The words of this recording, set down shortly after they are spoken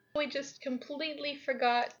We just completely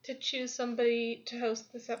forgot to choose somebody to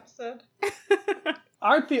host this episode.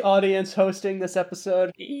 Aren't the audience hosting this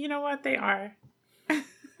episode? You know what? They are.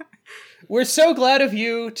 We're so glad of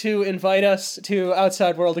you to invite us to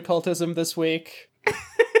Outside World Occultism this week.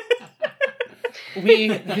 We,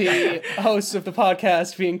 the hosts of the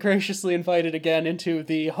podcast, being graciously invited again into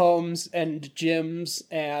the homes and gyms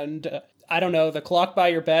and, I don't know, the clock by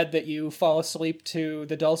your bed that you fall asleep to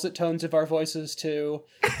the dulcet tones of our voices to.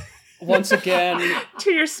 Once again...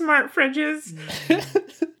 to your smart fridges.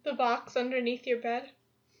 The box underneath your bed.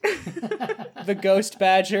 The ghost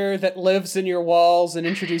badger that lives in your walls and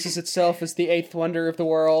introduces itself as the eighth wonder of the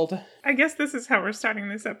world. I guess this is how we're starting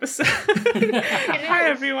this episode. Hi,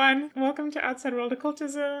 everyone. Welcome to Outside World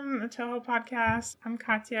Occultism, the Toho podcast. I'm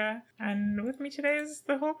Katya, and with me today is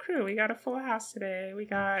the whole crew. We got a full house today. We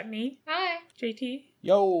got me. Hi. JT.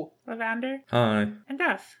 Yo. Lavander. Hi. And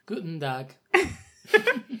Duff. Guten Tag.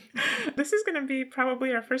 This is going to be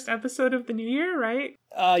probably our first episode of the new year, right?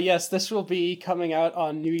 Yes, this will be coming out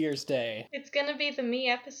on New Year's Day. It's gonna be the me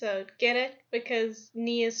episode. Get it? Because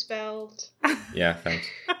knee is spelled. Yeah, thanks.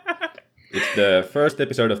 It's the first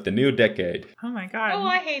episode of the new decade. Oh my god. Oh,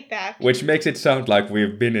 I hate that. Which makes it sound like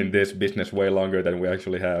we've been in this business way longer than we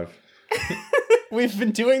actually have. We've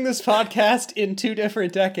been doing this podcast in 2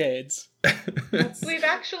 different decades. We've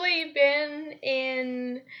actually been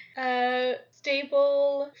in a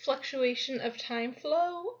stable fluctuation of time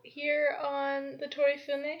flow here on the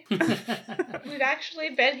TORIFUNE. We've actually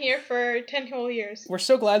been here for 10 whole years. We're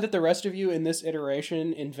so glad that the rest of you in this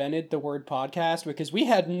iteration invented the word podcast, because we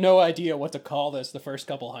had no idea what to call this the first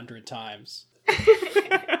couple hundred times.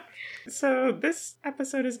 So this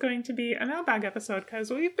episode is going to be a mailbag episode because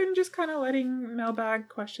we've been just kind of letting mailbag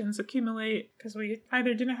questions accumulate because we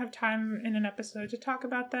either didn't have time in an episode to talk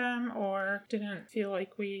about them or didn't feel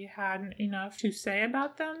like we had enough to say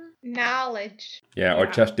about them. Knowledge. Yeah, or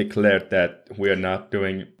just declared that we're not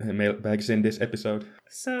doing mailbags in this episode.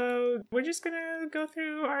 So we're just going to go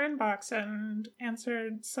through our inbox and answer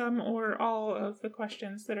some or all of the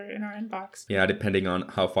questions that are in our inbox. Yeah, depending on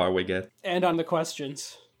how far we get. And on the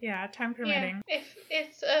questions. Yeah, time permitting. Yeah, if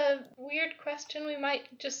it's a weird question, we might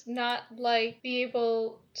just not, be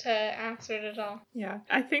able to answer it at all. Yeah,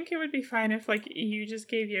 I think it would be fine if, you just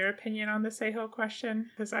gave your opinion on the Seiho question,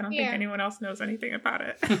 because I don't think anyone else knows anything about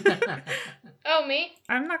it. Oh, me?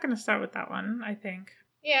 I'm not going to start with that one, I think.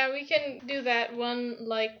 Yeah, we can do that one,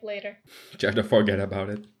 later. Just don't forget about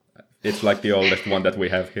it. It's the oldest one that we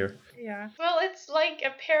have here. Yeah. Well, it's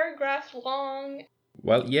a paragraph long.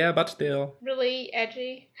 Well, yeah, but still. Really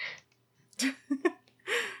edgy.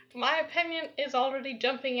 My opinion is already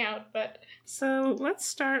jumping out, but... So, let's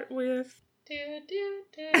start with...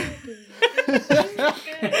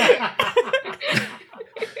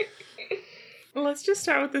 Let's just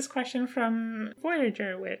start with this question from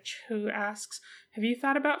Voyager Witch, who asks, have you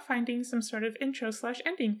thought about finding some sort of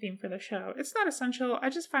intro/ending theme for the show? It's not essential, I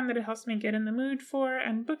just find that it helps me get in the mood for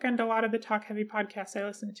and bookend a lot of the talk-heavy podcasts I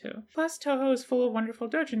listen to. Plus, Toho is full of wonderful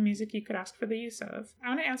doujin music you could ask for the use of. I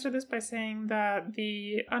want to answer this by saying that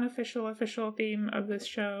the unofficial official theme of this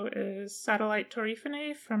show is Satellite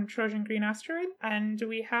TORIFUNE from Trojan Green Asteroid, and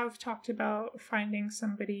we have talked about finding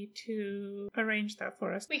somebody to arrange that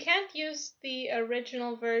for us. We can't use the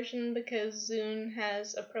original version because Zune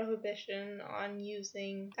has a prohibition on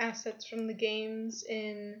using assets from the games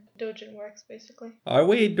in doujin works, basically. Are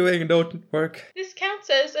we doing doujin work? This counts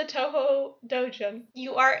as a Toho doujin.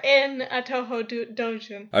 You are in a Toho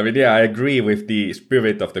doujin. I mean, yeah, I agree with the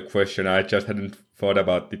spirit of the question. I just hadn't thought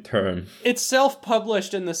about the term. It's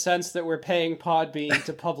self-published in the sense that we're paying Podbean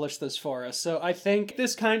to publish this for us, so I think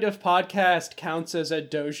this kind of podcast counts as a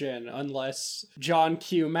doujin unless John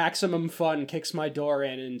Q Maximum Fun kicks my door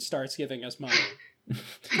in and starts giving us money.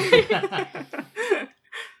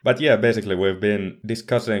 But yeah, basically we've been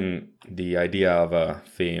discussing the idea of a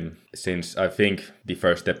theme since I think the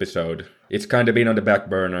first episode. It's kind of been on the back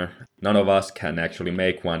burner. None of us can actually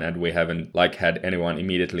make one, and we haven't had anyone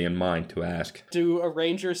immediately in mind to ask. Do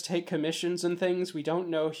arrangers take commissions and things? We don't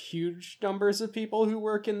know huge numbers of people who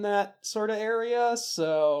work in that sort of area,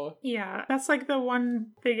 so... Yeah, that's the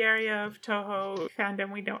one big area of Toho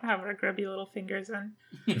fandom we don't have our grubby little fingers in.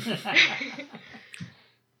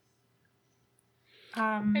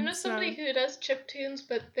 I know somebody who does chiptunes,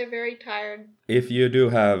 but they're very tired. If you do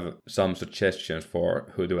have some suggestions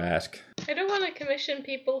for who to ask. I don't want to commission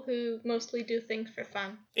people who mostly do things for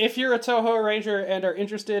fun. If you're a Toho arranger and are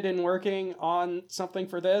interested in working on something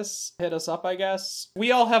for this, hit us up, I guess.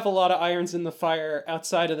 We all have a lot of irons in the fire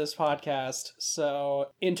outside of this podcast, so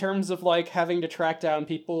in terms of having to track down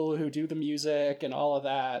people who do the music and all of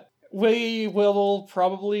that, We will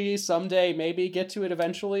probably someday maybe get to it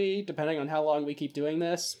eventually, depending on how long we keep doing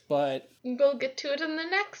this, but... We'll get to it in the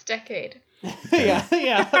next decade. yeah.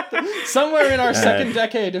 Somewhere in our second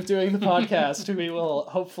decade of doing the podcast, we will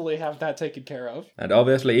hopefully have that taken care of. And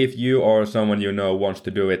obviously, if you or someone you know wants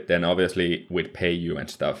to do it, then obviously we'd pay you and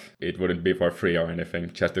stuff. It wouldn't be for free or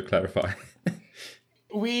anything, just to clarify.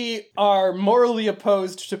 We are morally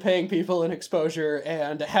opposed to paying people in exposure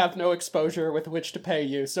and have no exposure with which to pay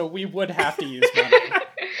you, so we would have to use money.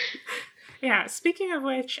 Yeah, speaking of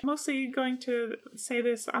which, mostly going to say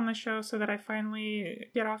this on the show so that I finally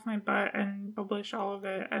get off my butt and publish all of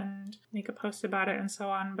it and make a post about it and so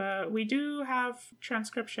on, but we do have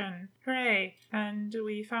transcription. Hooray! And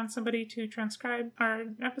we found somebody to transcribe our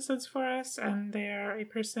episodes for us, and they are a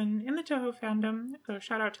person in the Toho fandom, so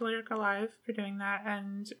shout out to Lyrica Live for doing that,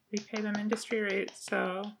 and we pay them industry rates,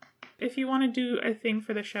 so... If you want to do a thing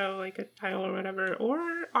for the show, like a title or whatever, or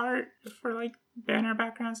art for like banner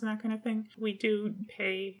backgrounds and that kind of thing, we do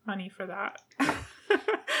pay money for that.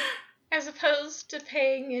 As opposed to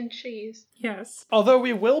paying in cheese. Yes. Although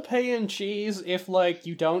we will pay in cheese if, like,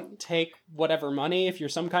 you don't take whatever money, if you're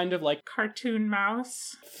some kind of, like... cartoon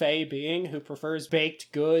mouse. Fey being who prefers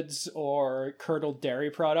baked goods or curdled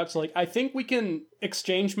dairy products. Like, I think we can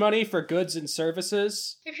exchange money for goods and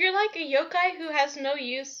services. If you're like a yokai who has no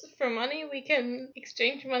use for money, we can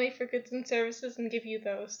exchange money for goods and services and give you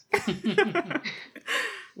those.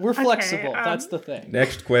 We're flexible, that's the thing.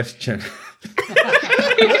 Next question.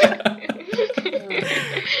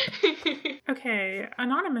 Okay,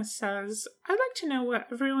 Anonymous says, I'd like to know what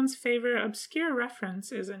everyone's favorite obscure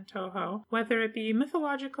reference is in Toho, whether it be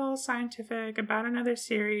mythological, scientific, about another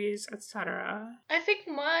series, etc. I think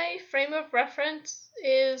my frame of reference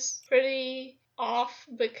is pretty off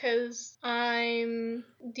because I'm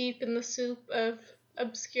deep in the soup of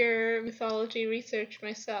obscure mythology research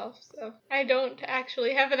myself, so I don't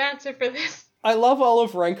actually have an answer for this. I love all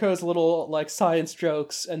of Renko's little, like, science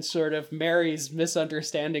jokes and sort of Mary's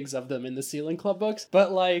misunderstandings of them in the Ceiling Club books,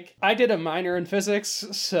 but, like, I did a minor in physics,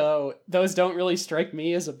 so those don't really strike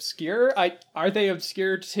me as obscure. Are they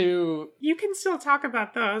obscure to... You can still talk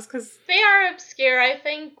about those, because... They are obscure. I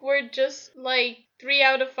think we're just, like, 3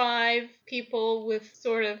 out of 5 people with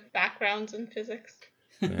sort of backgrounds in physics.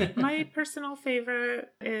 My personal favorite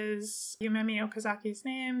is Yumemi Okazaki's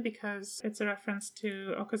name because it's a reference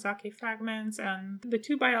to Okazaki fragments and the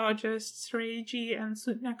 2 biologists, Reiji and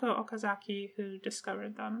Tsuneko Okazaki, who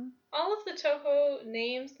discovered them. All of the Toho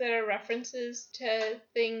names that are references to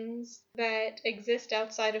things that exist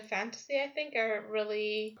outside of fantasy, I think, are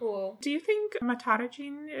really cool. Do you think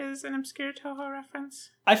Matarajin is an obscure Toho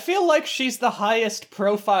reference? I feel like she's the highest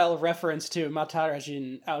profile reference to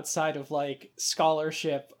Matarajin outside of, like,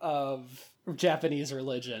 scholarship of Japanese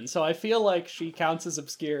religion. So I feel like she counts as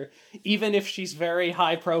obscure, even if she's very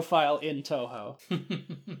high profile in Toho.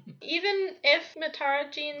 Even if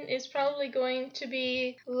Matarajin is probably going to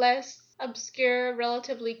be less obscure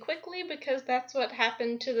relatively quickly, because that's what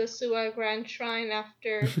happened to the Suwa Grand Shrine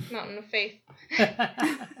after Mountain of Faith.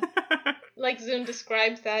 Like Zun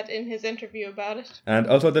describes that in his interview about it. And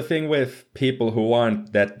also the thing with people who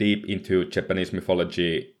aren't that deep into Japanese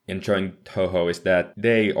mythology enjoying Toho is that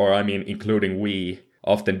they, or I mean including we,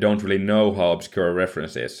 often don't really know how obscure a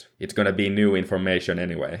reference is. It's gonna be new information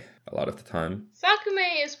anyway, a lot of the time.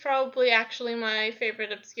 Sakume is probably actually my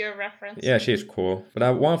favorite obscure reference. Yeah, she's cool.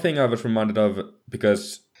 But one thing I was reminded of,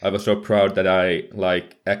 because I was so proud that I,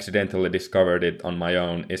 accidentally discovered it on my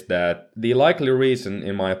own, is that the likely reason,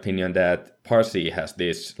 in my opinion, that Parsi has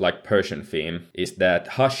this, Persian theme, is that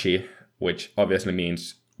Hashi, which obviously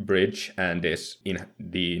means bridge and is in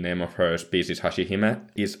the name of her species Hashihime,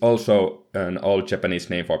 is also an old Japanese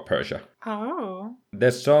name for Persia. Oh.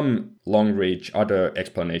 There's some long-reach other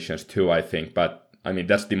explanations too, I think, but I mean,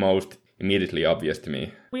 that's the most immediately obvious to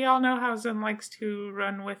me. We all know how Zun likes to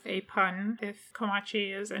run with a pun, if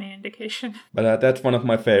Komachi is any indication. But that's one of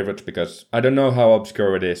my favorites, because I don't know how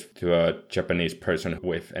obscure it is to a Japanese person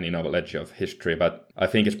with any knowledge of history, but I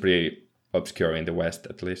think it's pretty obscure in the West,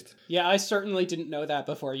 at least. Yeah, I certainly didn't know that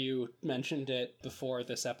before you mentioned it before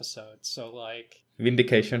this episode, so,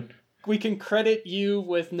 Vindication. We can credit you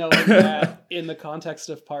with knowing that in the context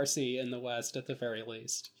of Parsi in the West, at the very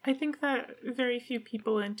least. I think that very few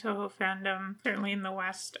people in Toho fandom, certainly in the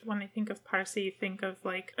West, when they think of Parsi, think of,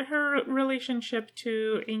 her relationship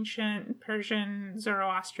to ancient Persian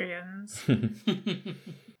Zoroastrians.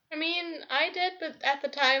 I mean, I did, but at the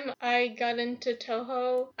time I got into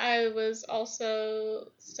Toho, I was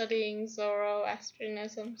also studying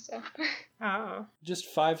Zoroastrianism, so... Oh. Just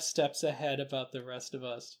 5 steps ahead about the rest of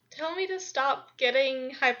us. Tell me to stop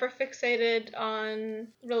getting hyperfixated on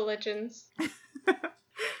religions.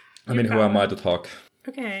 I mean, who am I to talk?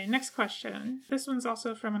 Okay, next question. This one's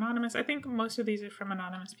also from Anonymous. I think most of these are from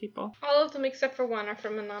anonymous people. All of them except for one are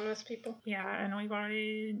from anonymous people. Yeah, and we've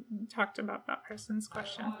already talked about that person's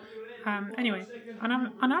question. Anyway,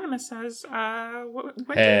 Anonymous says, what do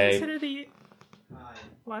you consider the...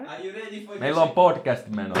 What? Are you ready for Meillä on podcast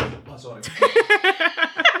meno. Oh, sorry.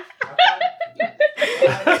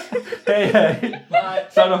 Hei. Bye.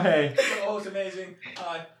 Sano hei. Oh, it's amazing.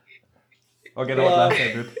 Hi. Okei, ne voit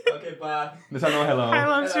lähteä nyt. Okay, bye. Ne sanoo hello. Hi,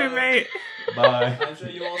 love's roommate. Bye. I'm sure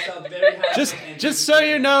you all sound very happy. Just so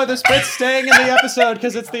you know, this bit's staying in the episode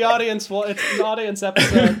because it's the audience. Well, it's an audience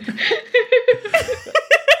episode.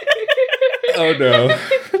 Oh no.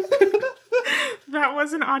 That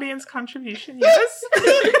was an audience contribution, yes.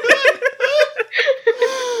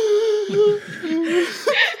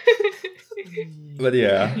 But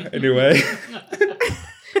yeah, anyway.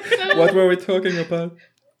 So, What were we talking about?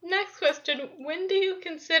 next question. When do you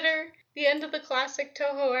consider the end of the classic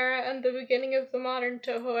Toho era and the beginning of the modern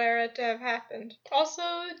Toho era to have happened? Also,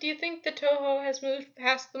 do you think the Toho has moved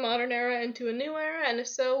past the modern era into a new era, and if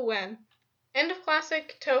so, when? End of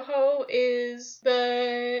classic Toho is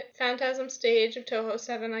the Phantasm stage of Toho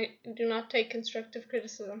 7. I do not take constructive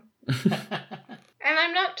criticism. And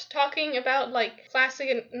I'm not talking about, like, classic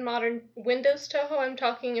and modern Windows Toho. I'm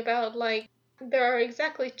talking about, like, there are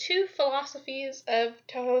exactly 2 philosophies of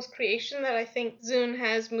Toho's creation that I think Zune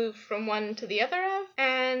has moved from one to the other of,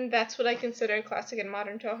 and that's what I consider classic and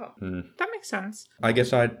modern Toho. That makes sense. I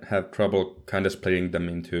guess I'd have trouble kind of splitting them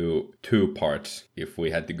into 2 parts if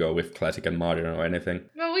we had to go with classic and modern or anything.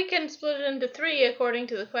 Well, we can split it into 3 according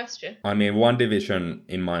to the question. I mean, one division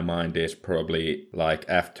in my mind is probably like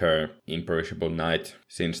after Imperishable Night,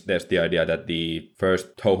 since there's the idea that the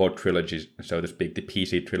first Toho trilogy, so to speak, the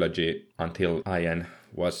PC trilogy until IN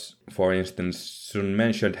was, for instance,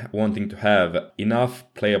 mentioned wanting to have enough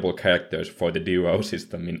playable characters for the duo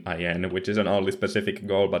system in IN, which is an oddly specific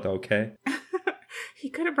goal, but okay. He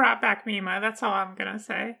could have brought back Mima, that's all I'm gonna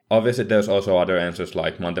say. Obviously, there's also other answers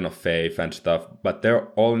like Mountain of Faith and stuff, but they're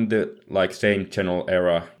all in the like same general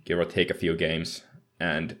era, give or take a few games,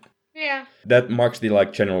 and Yeah. that marks the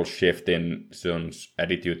like general shift in Sun's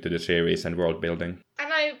attitude to the series and world building.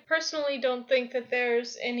 And I personally don't think that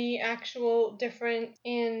there's any actual difference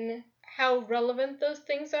in how relevant those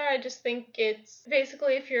things are. I just think it's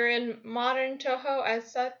basically if you're in modern Toho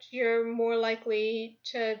as such, you're more likely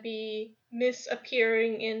to be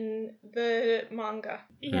misappearing in the manga.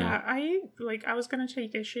 Yeah, I was gonna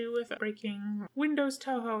take issue with breaking Windows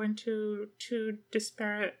Toho into 2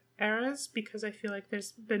 disparate eras because I feel like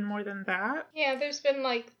there's been more than that. Yeah, there's been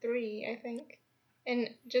like 3, I think. And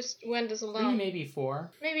just Windows alone. Maybe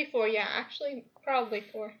 4. Maybe 4, yeah. Actually, probably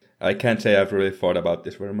 4. I can't say I've really thought about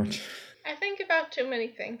this very much. I think about too many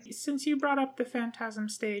things. Since you brought up the Phantasm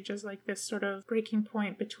stage as like this sort of breaking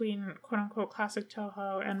point between quote-unquote classic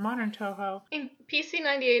Toho and modern Toho. And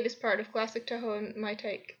PC98 is part of classic Toho in my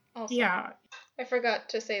take also. Yeah. I forgot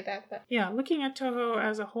to say that, but... Yeah, looking at Toho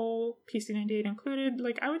as a whole, PC98 included,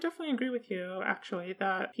 like, I would definitely agree with you, actually,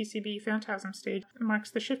 that PCB Phantasm stage marks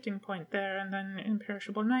the shifting point there, and then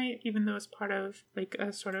Imperishable Night, even though it's part of, like,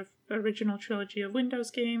 a sort of original trilogy of Windows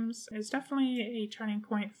games, is definitely a turning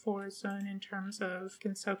point for Zone in terms of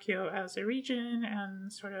Gensokyo as a region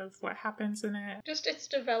and sort of what happens in it. Just its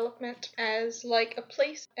development as, like, a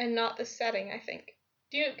place and not the setting, I think.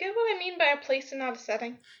 Do you get what I mean by a place and not a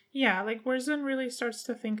setting? Yeah, like where Zun really starts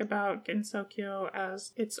to think about Gensokyo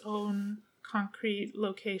as its own concrete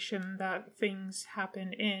location that things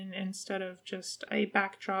happen in instead of just a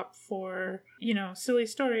backdrop for, you know, silly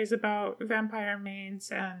stories about vampire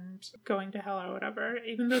maids and going to hell or whatever.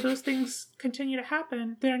 Even though those things continue to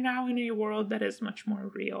happen, they're now in a world that is much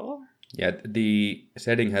more real. Yeah, the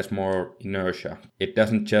setting has more inertia. It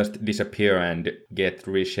doesn't just disappear and get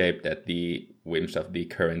reshaped at the whims of the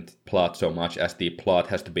current plot so much as the plot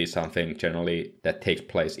has to be something generally that takes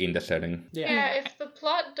place in the setting. Yeah, if the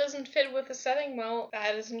plot doesn't fit with the setting, well,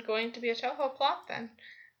 that isn't going to be a Toho plot then.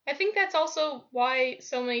 I think that's also why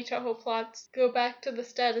so many Toho plots go back to the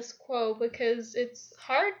status quo, because it's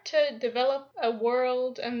hard to develop a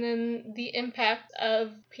world and then the impact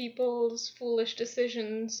of people's foolish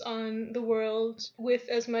decisions on the world with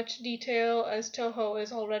as much detail as Toho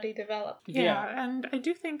has already developed. Yeah, and I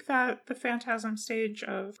do think that the Phantasm stage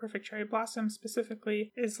of Perfect Cherry Blossom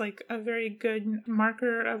specifically is like a very good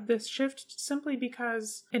marker of this shift, simply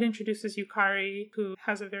because it introduces Yukari, who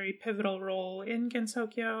has a very pivotal role in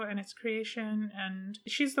Gensokyo and its creation, and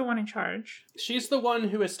she's the one in charge. She's the one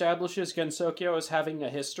who establishes Gensokyo as having a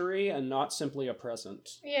history and not simply a present.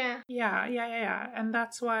 Yeah. Yeah. And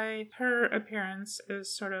that's why her appearance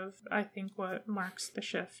is sort of, I think, what marks the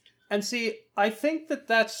shift. And see, I think that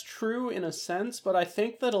that's true in a sense, but I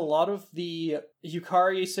think that a lot of the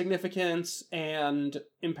Yukari significance and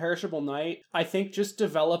Imperishable Night, I think just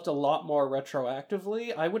developed a lot more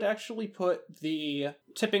retroactively. I would actually put the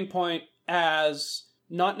tipping point as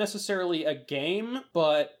not necessarily a game,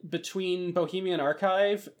 but between Bohemian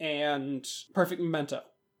Archive and Perfect Memento.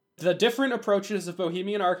 The different approaches of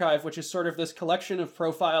Bohemian Archive, which is sort of this collection of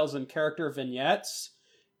profiles and character vignettes,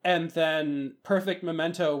 and then Perfect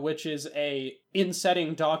Memento, which is a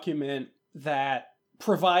in-setting document that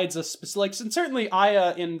provides a specific, and certainly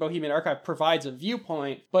Aya in Bohemian Archive provides a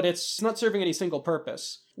viewpoint, but it's not serving any single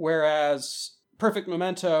purpose. Whereas Perfect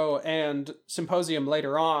Memento and Symposium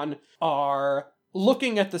later on are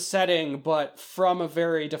looking at the setting, but from a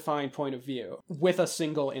very defined point of view, with a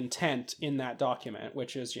single intent in that document,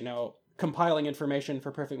 which is, compiling information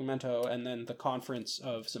for Perfect Memento and then the conference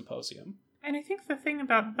of Symposium. And I think the thing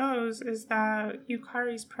about those is that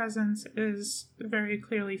Yukari's presence is very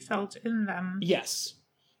clearly felt in them. Yes.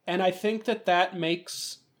 And I think that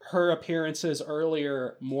makes her appearances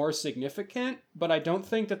earlier more significant, but I don't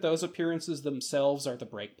think that those appearances themselves are the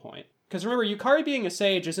breakpoint. Because remember, Yukari being a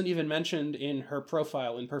sage isn't even mentioned in her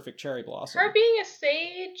profile in Perfect Cherry Blossom. Her being a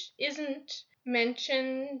sage isn't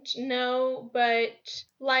mentioned, no, but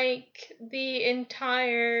like the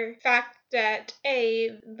entire fact that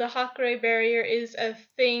the Hakure barrier is a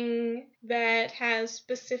thing that has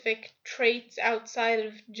specific traits outside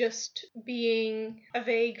of just being a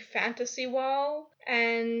vague fantasy wall,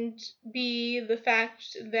 and B, the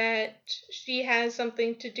fact that she has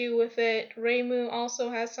something to do with it, Reimu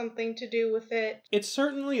also has something to do with it. It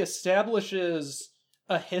certainly establishes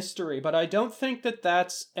a history, but I don't think that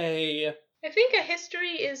that's I think a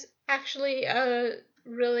history is actually a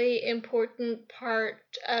really important part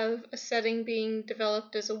of a setting being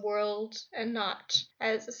developed as a world and not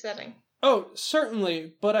as a setting. Oh,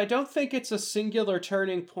 certainly, but I don't think it's a singular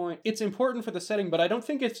turning point. It's important for the setting, but I don't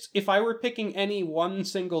think if I were picking any one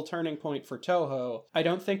single turning point for Toho, I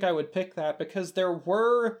don't think I would pick that, because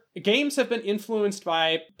games have been influenced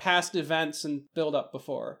by past events and build-up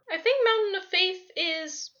before. I think Mountain of Faith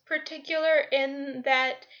is particular in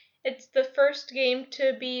that it's the first game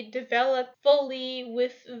to be developed fully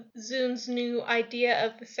with Zun's new idea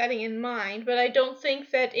of the setting in mind, but I don't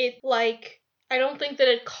think that it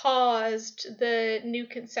caused the new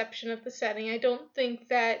conception of the setting. I don't think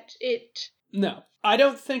that it... No, I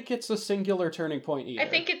don't think it's a singular turning point either. I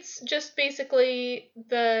think it's just basically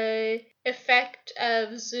the effect of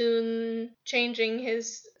Zun changing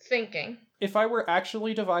his thinking. If I were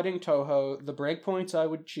actually dividing Toho, the breakpoints I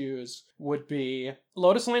would choose would be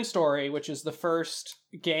Lotus Lane Story, which is the first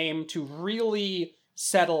game to really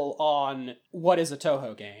settle on what is a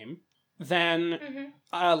Toho game. Then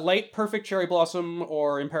late Perfect Cherry Blossom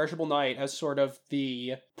or Imperishable Night as sort of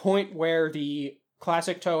the point where the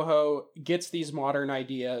classic Toho gets these modern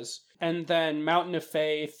ideas. And then Mountain of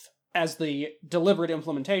Faith as the deliberate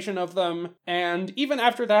implementation of them. And even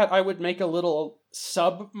after that, I would make a little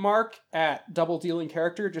sub-mark at Double Dealing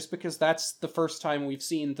Character, just because that's the first time we've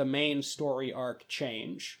seen the main story arc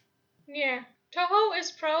change. Yeah. Toho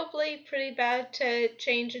is probably pretty bad to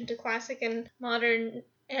change into classic and modern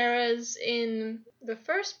eras in the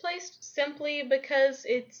first place, simply because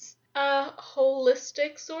it's a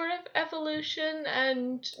holistic sort of evolution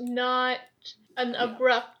and not an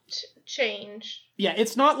abrupt change. Yeah,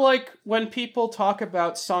 it's not like when people talk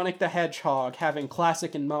about Sonic the Hedgehog having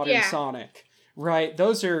classic and modern Sonic, right?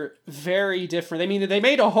 Those are very different. I mean, they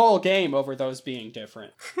made a whole game over those being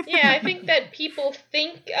different. Yeah, I think that people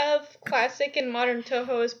think of classic and modern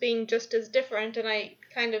Toho as being just as different, and I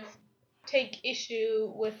kind of take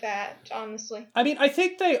issue with that, honestly. I mean, I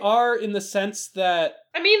think they are in the sense that...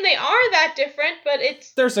 I mean, they are that different, but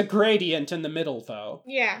it's... There's a gradient in the middle, though.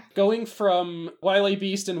 Yeah. Going from Wily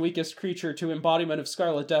Beast and Weakest Creature to Embodiment of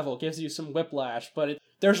Scarlet Devil gives you some whiplash, but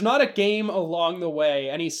There's not a game along the way,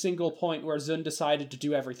 any single point where Zun decided to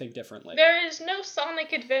do everything differently. There is no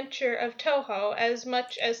Sonic Adventure of Toho, as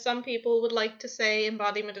much as some people would like to say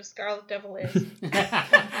embodiment of Scarlet Devil is.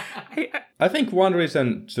 I think one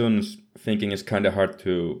reason Zun's thinking is kind of hard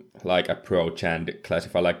to approach and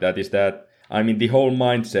classify like that is that, I mean, the whole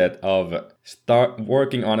mindset of start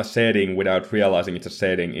working on a setting without realizing it's a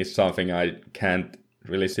setting is something I can't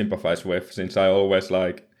really sympathize with, since I always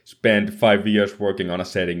spend 5 years working on a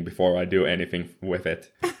setting before I do anything with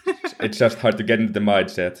it. It's just hard to get into the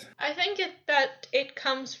mindset. I think that it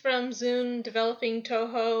comes from Zun developing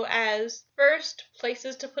Toho as first,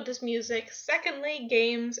 places to put his music, secondly,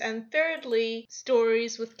 games, and thirdly,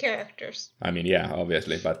 stories with characters. I mean, yeah,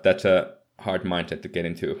 obviously, but that's a hard mindset to get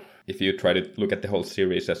into. If you try to look at the whole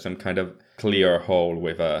series as some kind of clear whole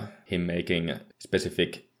with him making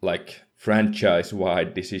specific,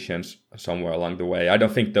 franchise-wide decisions somewhere along the way. I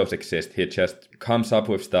don't think those exist. He just comes up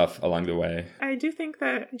with stuff along the way. I do think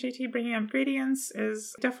that JT bringing up gradients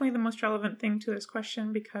is definitely the most relevant thing to this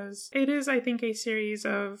question, because it is, I think, a series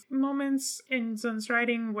of moments in Zun's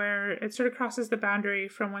writing where it sort of crosses the boundary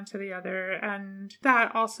from one to the other, and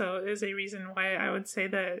that also is a reason why I would say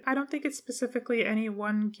that I don't think it's specifically any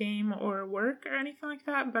one game or work or anything like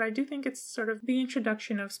that, but I do think it's sort of the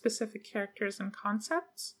introduction of specific characters and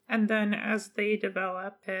concepts, and then as they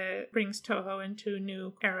develop, it brings Toho into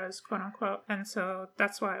new eras, quote unquote. And so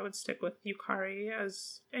that's why I would stick with Yukari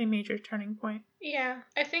as a major turning point. Yeah,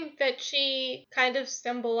 I think that she kind of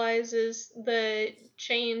symbolizes the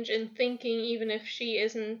change in thinking, even if she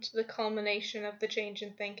isn't the culmination of the change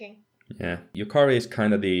in thinking. Yeah, Yukari is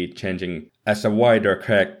kind of the changing as a wider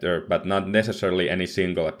character, but not necessarily any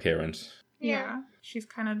single appearance. Yeah. She's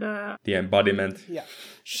kind of the embodiment. Yeah.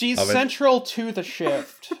 She's central to the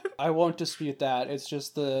shift. I won't dispute that. It's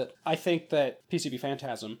just I think that PCB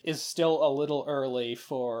Phantasm is still a little early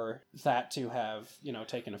for that to have,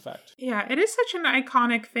 taken effect. Yeah, it is such an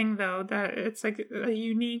iconic thing, though, that it's like a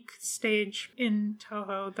unique stage in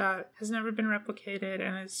Toho that has never been replicated,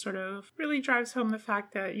 and it sort of really drives home the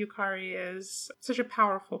fact that Yukari is such a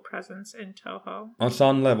powerful presence in Toho. On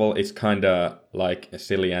some level, it's kind of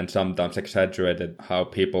silly and sometimes exaggerated how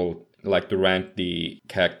people like to rank the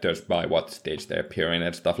characters by what stage they appear in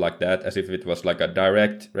and stuff like that, as if it was a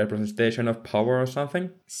direct representation of power or something.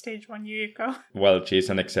 Stage 1 Yuiko. Well, she's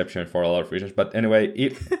an exception for a lot of reasons, but anyway,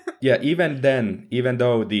 even then, even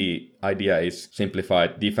though the idea is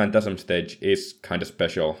simplified, the Phantasm stage is kind of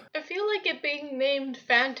special. I feel like it being named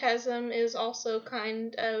Phantasm is also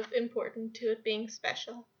kind of important to it being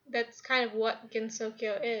special. That's kind of what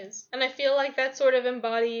Gensokyo is. And I feel like that sort of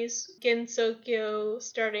embodies Gensokyo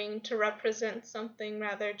starting to represent something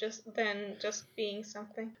rather than just being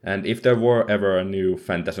something. And if there were ever a new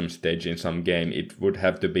Phantasm stage in some game, it would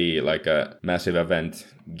have to be a massive event,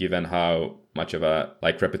 given how much of a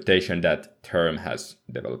reputation that term has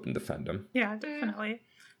developed in the fandom. Yeah, definitely.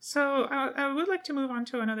 So I would like to move on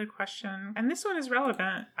to another question, and this one is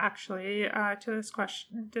relevant, actually, to this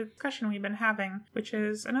discussion we've been having, which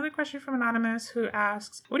is another question from Anonymous, who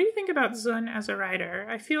asks, what do you think about Zun as a writer?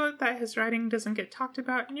 I feel that his writing doesn't get talked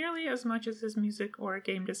about nearly as much as his music or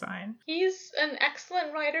game design. He's an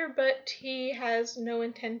excellent writer, but he has no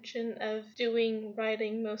intention of doing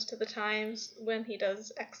writing most of the times when he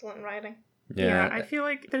does excellent writing. Yeah, I feel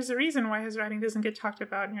like there's a reason why his writing doesn't get talked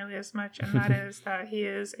about nearly as much, and that is that he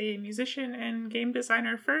is a musician and game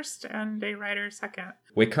designer first and a writer second.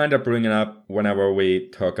 We kind of bring it up whenever we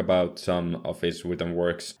talk about some of his written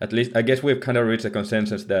works. At least, I guess we've kind of reached a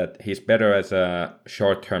consensus that he's better as a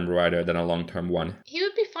short-term writer than a long-term one. He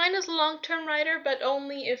would be fine as a long-term writer, but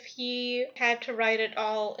only if he had to write it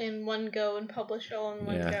all in one go and publish all in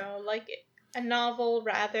one go, like a novel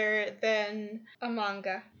rather than a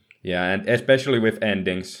manga. Yeah, and especially with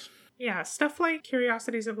endings. Yeah, stuff like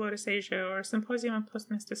Curiosities of Lotus Asia or Symposium of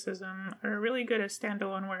Post-Mysticism are really good as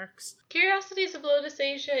standalone works. Curiosities of Lotus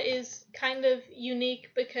Asia is kind of unique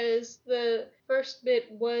because the first bit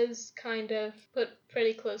was kind of put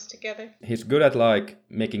pretty close together. He's good at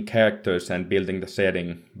making characters and building the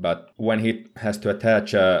setting, but when he has to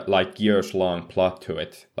attach a years-long plot to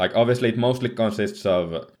it, obviously it mostly consists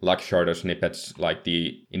of shorter snippets, like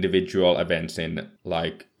the individual events in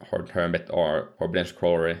Horde Hermit or Forbidden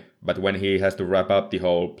Scrollery. But when he has to wrap up the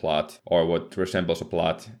whole plot, or what resembles a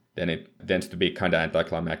plot, then it tends to be kind of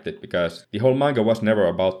anticlimactic, because the whole manga was never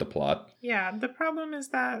about the plot. Yeah, the problem is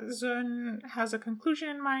that Zun has a conclusion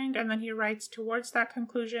in mind, and then he writes towards that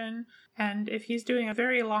conclusion, and if he's doing a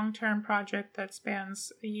very long-term project that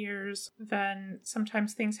spans years, then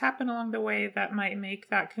sometimes things happen along the way that might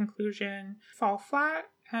make that conclusion fall flat.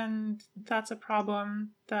 And that's a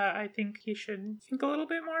problem that I think he should think a little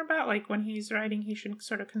bit more about. Like, when he's writing, he should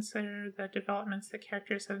sort of consider the developments that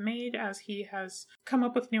characters have made as he has come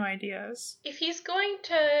up with new ideas. If he's going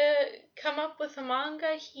to come up with a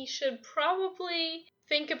manga, he should probably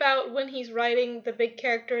think about, when he's writing the big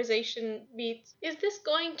characterization beats, is this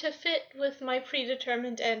going to fit with my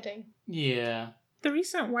predetermined ending? Yeah. The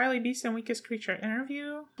recent Wily Beast and Weakest Creature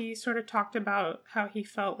interview, he sort of talked about how he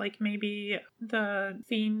felt like maybe the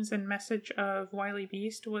themes and message of Wily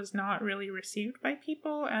Beast was not really received by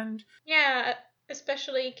people, and Yeah,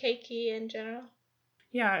 especially Keiki in general.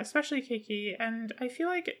 yeah, especially Keiki. And I feel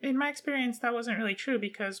like, in my experience, that wasn't really true,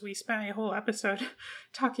 because we spent a whole episode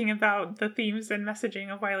talking about the themes and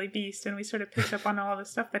messaging of Wily Beast, and we sort of picked up on all the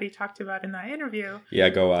stuff that he talked about in that interview. Yeah,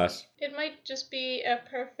 go us. It might just be a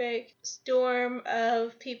perfect storm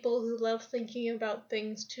of people who love thinking about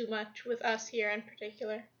things too much, with us here in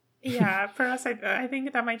particular. Yeah, for us, I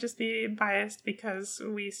think that might just be biased because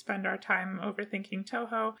we spend our time overthinking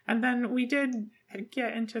Toho. And then we did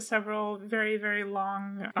get into several very, very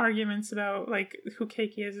long arguments about, like, who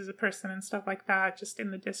Keiki is as a person and stuff like that, just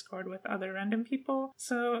in the Discord with other random people.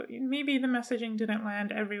 So maybe the messaging didn't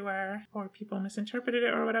land everywhere, or people misinterpreted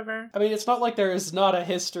it or whatever. I mean, it's not like there is not a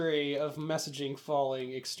history of messaging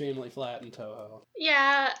falling extremely flat in Toho.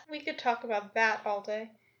 Yeah, we could talk about that all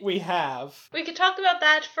day. We have. We could talk about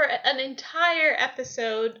that for an entire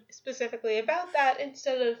episode, specifically about that,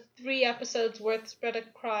 instead of 3 episodes worth spread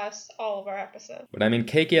across all of our episodes. But I mean,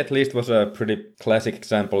 Keiki at least was a pretty classic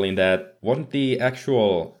example in that wasn't the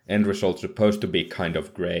actual end result supposed to be kind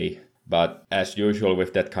of grey? But as usual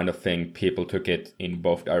with that kind of thing, people took it in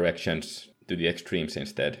both directions to the extremes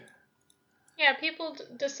instead. Yeah, people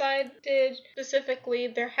decided specifically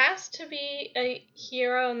there has to be a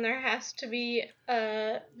hero and there has to be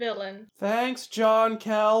a villain. Thanks, John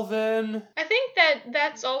Calvin. I think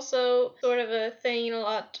that's also sort of a thing in a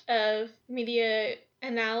lot of media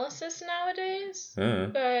analysis nowadays,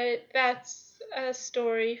 but that's a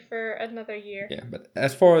story for another year. Yeah, but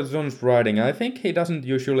as for Zun's writing, I think he doesn't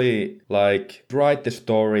usually write the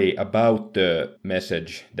story about the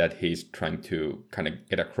message that he's trying to kind of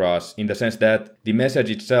get across, in the sense that the message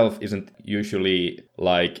itself isn't usually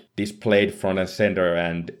displayed front and center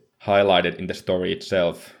and highlighted in the story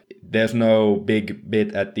itself. There's no big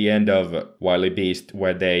bit at the end of Wily Beast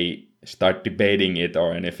where they start debating it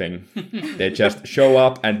or anything. They just show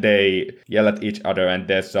up and they yell at each other and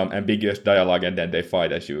there's some ambiguous dialogue and then they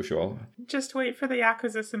fight as usual. Just wait for the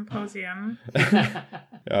Yakuza Symposium.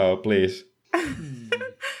 Oh, please.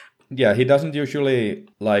 Yeah, he doesn't usually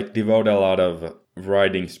devote a lot of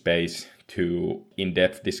writing space to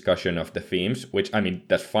in-depth discussion of the themes, which, I mean,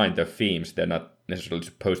 that's fine, they're themes, they're not necessarily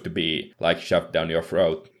supposed to be shoved down your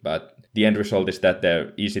throat, but the end result is that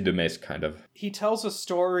they're easy to miss, kind of. He tells a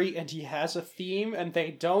story and he has a theme, and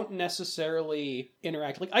they don't necessarily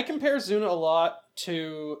interact. I compare Zuna a lot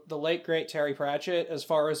to the late, great Terry Pratchett as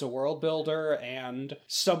far as a world builder and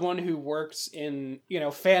someone who works in,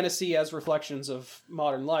 fantasy as reflections of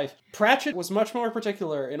modern life. Pratchett was much more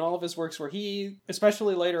particular in all of his works where he,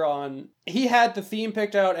 especially later on, he had the theme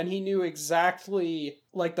picked out and he knew exactly,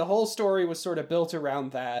 the whole story was sort of built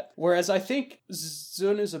around that. Whereas I think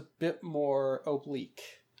Zun is a bit more oblique.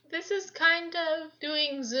 This is kind of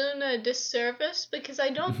doing Zuna a disservice because I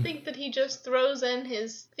don't think that he just throws in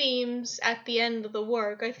his themes at the end of the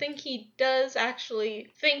work. I think he does actually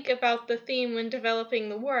think about the theme when developing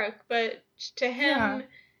the work, but to him,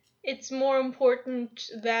 it's more important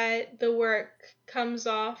that the work comes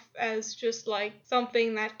off as just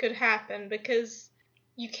something that could happen, because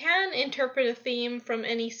you can interpret a theme from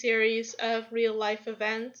any series of real-life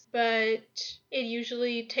events, but it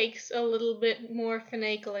usually takes a little bit more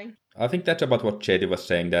finagling. I think that's about what JD was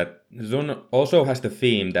saying, that Zun also has the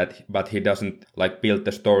theme, but he doesn't build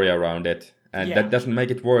the story around it. And that doesn't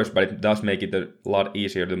make it worse, but it does make it a lot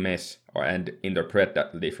easier to miss and interpret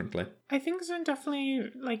that differently. I think Zun definitely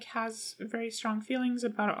has very strong feelings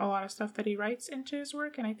about a lot of stuff that he writes into his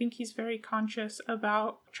work, and I think he's very conscious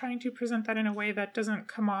about trying to present that in a way that doesn't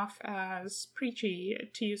come off as preachy,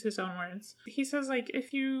 to use his own words. He says,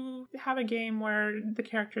 if you have a game where the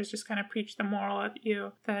characters just kind of preach the moral at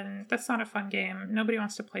you, then that's not a fun game. Nobody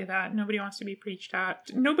wants to play that. Nobody wants to be preached at.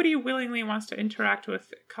 Nobody willingly wants to interact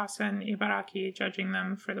with Kasa and Ibaraki, judging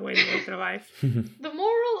them for the way they live their life. The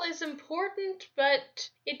moral is important, but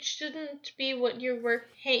it shouldn't be what your work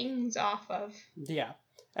hangs off of. Yeah.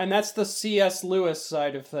 And that's the C.S. Lewis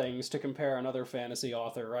side of things, to compare another fantasy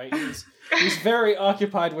author, right? He's very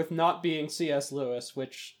occupied with not being C.S. Lewis,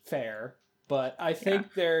 which, fair. but I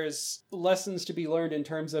think there's lessons to be learned in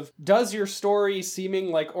terms of, does your story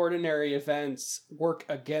seeming like ordinary events work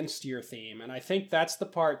against your theme? And I think that's the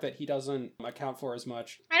part that he doesn't account for as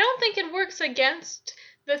much. I don't think it works against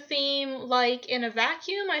the theme like in a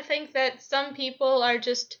vacuum. I think that some people are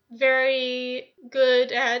just very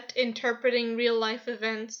good at interpreting real life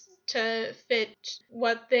events to fit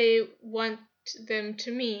what they want them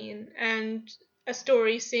to mean, and a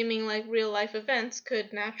story seeming like real life events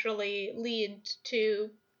could naturally lead to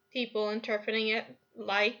people interpreting it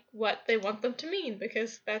like what they want them to mean,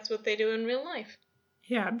 because that's what they do in real life.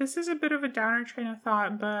 Yeah, this is a bit of a downer train of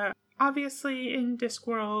thought, but obviously in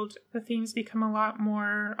Discworld, the themes become a lot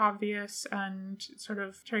more obvious, and sort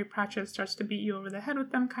of Terry Pratchett starts to beat you over the head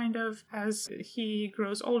with them, kind of, as he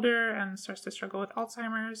grows older and starts to struggle with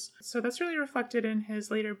Alzheimer's. So that's really reflected in his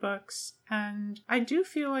later books. And I do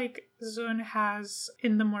feel like Zun has,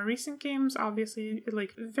 in the more recent games, obviously,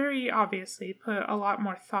 like, very obviously put a lot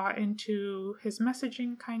more thought into his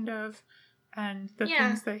messaging, kind of, and the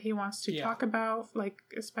things that he wants to talk about, like,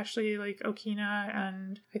 especially, like, Okina,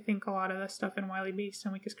 and I think a lot of the stuff in Wily Beast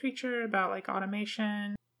and Weakest Creature about, like,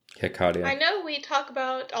 automation. Hekadia. I know we talk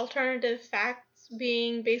about alternative facts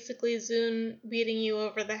being basically Zun beating you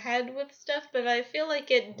over the head with stuff, but I feel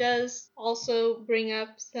like it does also bring up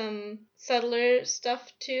some subtler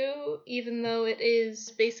stuff too, even though it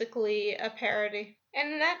is basically a parody.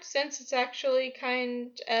 And in that sense, it's actually kind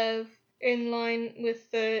of in line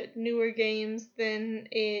with the newer games than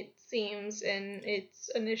it seems in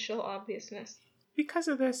its initial obviousness. Because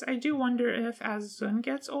of this, I do wonder if as Zun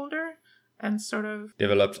gets older and sort of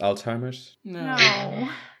Develops Alzheimer's? No.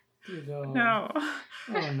 You don't. No.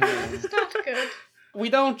 Oh no. It's not good.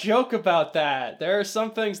 We don't joke about that. There are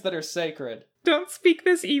some things that are sacred. Don't speak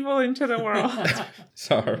this evil into the world.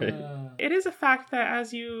 Sorry. It is a fact that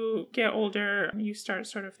as you get older, you start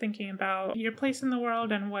sort of thinking about your place in the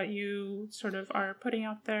world and what you sort of are putting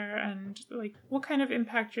out there and like what kind of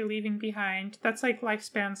impact you're leaving behind. That's like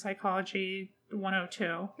lifespan psychology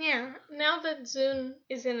 102. Yeah, now that Zun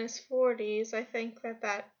is in his 40s, I think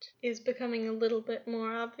that is becoming a little bit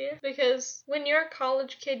more obvious. Because when you're a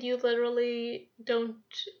college kid, you literally don't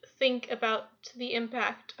think about the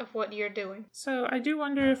impact of what you're doing. So I do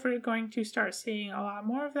wonder if we're going to start seeing a lot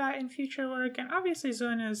more of that in future work. And obviously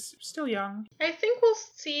Zun is still young. I think we'll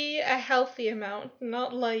see a healthy amount,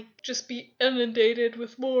 not like just be inundated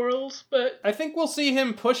with morals, but I think we'll see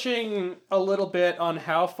him pushing a little bit on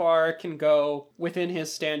how far it can go within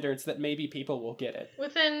his standards that maybe people will get it.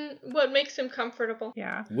 within what makes him comfortable.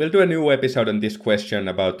 Yeah. We'll do a new episode on this question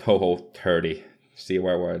about Toho 30. See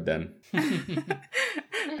where we're then.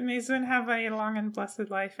 May Zun have a long and blessed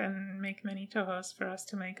life and make many Tohos for us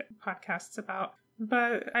to make podcasts about.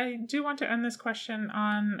 But I do want to end this question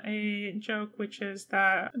on a joke, which is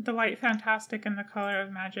that the Light Fantastic and the Color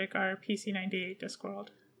of Magic are PC98 Discworld.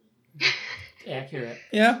 Accurate.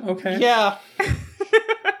 Yeah, okay. Yeah.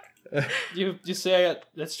 You say it.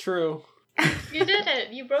 That's true. You did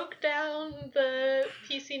it. You broke down the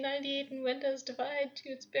PC98 and Windows divide to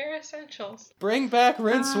its bare essentials. Bring back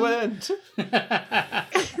Rincewind.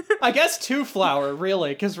 I guess Two Flower,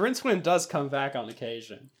 really, because Rincewind does come back on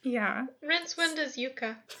occasion. Yeah. Rincewind is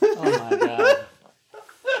Yuka. Oh my god.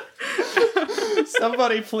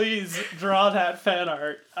 Somebody please draw that fan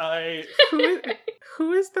art.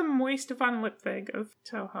 Who is the moist Von Lipwig of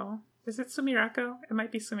Toho? Is it Sumirako? It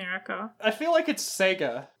might be Sumirako. I feel like it's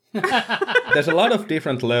Sega. There's a lot of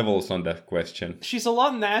different levels on that question. She's a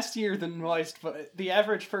lot nastier than moist, but the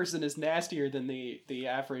average person is nastier than the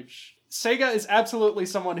average. Sega is absolutely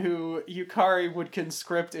someone who Yukari would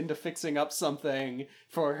conscript into fixing up something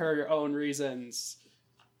for her own reasons.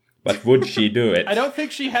 But would she do it? I don't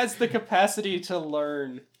think she has the capacity to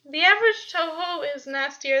learn. The average Toho is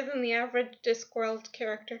nastier than the average Discworld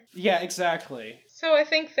character. Yeah, exactly. So I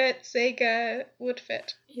think that Sega would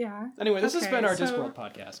fit. Yeah. Anyway, this has been our so Discworld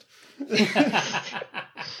podcast.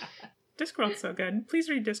 Discworld's so good. Please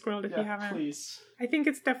read Discworld if you haven't. Please. I think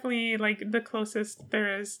it's definitely like the closest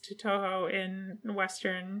there is to Toho in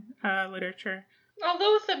Western literature.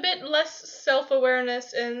 Although with a bit less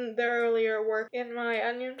self-awareness in the earlier work, in my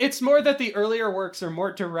opinion. It's more that the earlier works are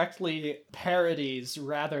more directly parodies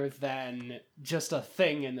rather than just a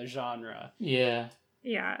thing in the genre. Yeah.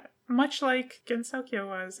 Yeah. Much like Gensokyo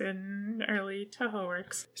was in early Toho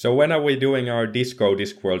works. So when are we doing our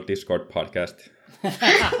Discworld Discord podcast?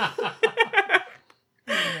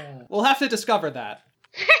 We'll have to discover that.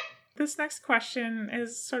 This next question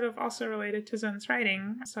is sort of also related to Zun's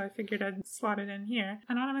writing, so I figured I'd slot it in here.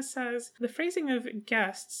 Anonymous says, the phrasing of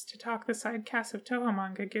guests to talk the side cast of Toho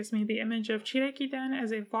manga gives me the image of Chirekiden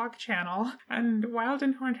as a vlog channel and Wild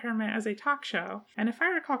and Horned Hermit as a talk show. And if I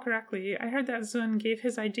recall correctly, I heard that Zun gave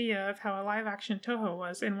his idea of how a live-action Toho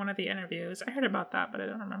was in one of the interviews. I heard about that, but I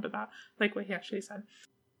don't remember that, like what he actually said.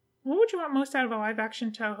 What would you want most out of a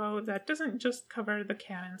live-action Toho that doesn't just cover the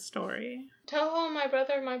canon story? Toho, my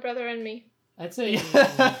brother, and me. I'd say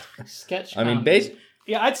sketch. I mean, comedy.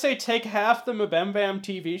 Yeah, I'd say take half the Mabem Bam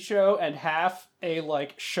TV show and half a,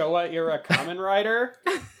 like, Showa-era Kamen Rider.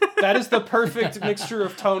 That is the perfect mixture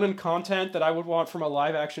of tone and content that I would want from a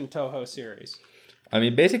live-action Toho series. I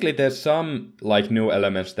mean, basically, there's some, like, new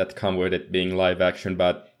elements that come with it being live action,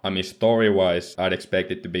 but, I mean, story-wise, I'd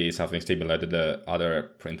expect it to be something similar to the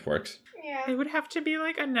other print works. Yeah. It would have to be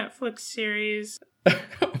like a Netflix series.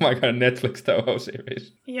 Oh my god, Netflix Toho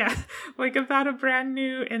series. Yeah, like about a brand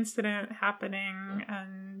new incident happening,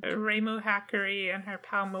 and Reimu Hackery and her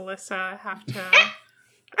pal Melissa have to...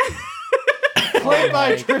 Played by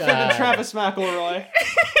my Griffin and God. Travis McElroy.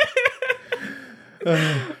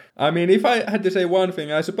 I mean, if I had to say one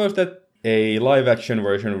thing, I suppose that a live-action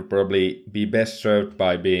version would probably be best served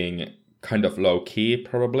by being kind of low-key,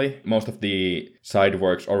 probably. Most of the side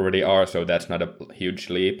works already are, so that's not a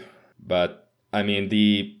huge leap. But, I mean,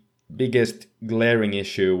 the biggest glaring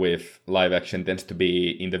issue with live-action tends to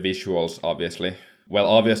be in the visuals, obviously. Well,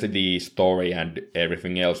 obviously the story and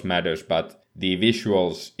everything else matters, but the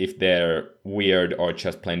visuals, if they're weird or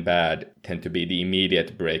just plain bad, tend to be the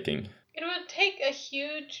immediate breaking. It would take a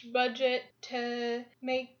huge budget to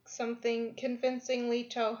make something convincingly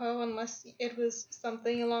Toho unless it was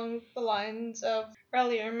something along the lines of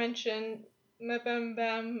earlier mentioned Mabem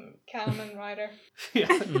Bam Kamen Rider. Yeah.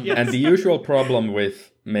 Yes. And the usual problem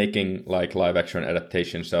with making like live action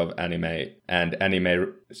adaptations of anime and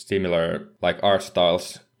anime similar like art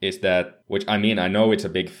styles is that, which I mean, I know it's a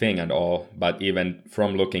big thing and all, but even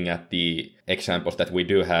from looking at the examples that we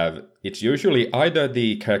do have, it's usually either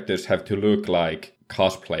the characters have to look like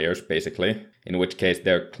cosplayers, basically, in which case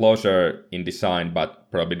they're closer in design, but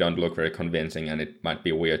probably don't look very convincing, and it might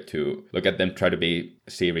be weird to look at them try to be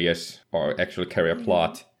serious or actually carry a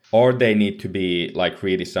plot. Or they need to be like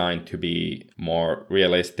redesigned to be more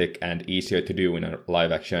realistic and easier to do in a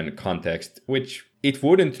live action context, which it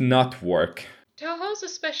wouldn't not work. Toho's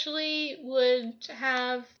especially would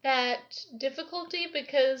have that difficulty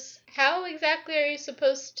because how exactly are you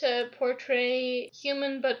supposed to portray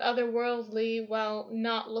human but otherworldly while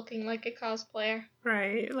not looking like a cosplayer?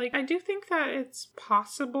 Right. Like, I do think that it's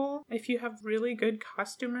possible if you have really good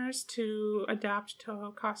costumers to adapt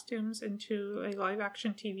Toho costumes into a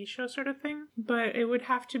live-action TV show sort of thing. But it would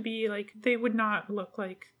have to be, like, they would not look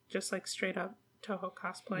like just, like, straight-up Toho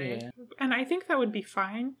cosplay. Yeah. And I think that would be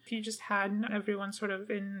fine if you just had everyone sort of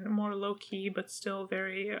in more low-key but still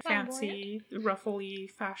very fancy, ruffly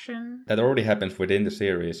fashion. That already happens within the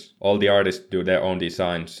series. All the artists do their own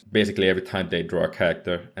designs basically every time they draw a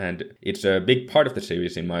character, and it's a big part of the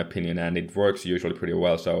series in my opinion, and it works usually pretty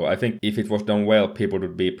well. So I think if it was done well, people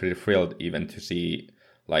would be pretty thrilled even to see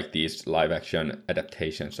like these live action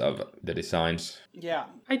adaptations of the designs. Yeah.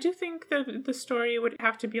 I do think that the story would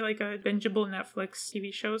have to be like a bingeable Netflix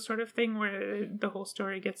TV show sort of thing where the whole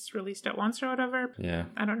story gets released at once or whatever. Yeah.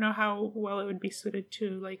 I don't know how well it would be suited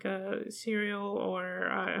to like a serial or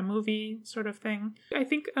a movie sort of thing. I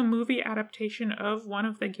think a movie adaptation of one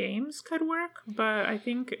of the games could work, but I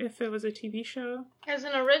think if it was a TV show... As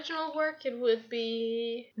an original work, it would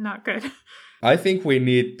be... not good. I think we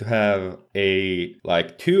need to have a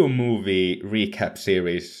like 2-movie recap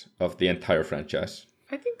series of the entire franchise.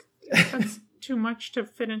 I think that's too much to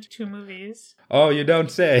fit into 2 movies. Oh, you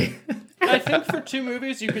don't say. I think for 2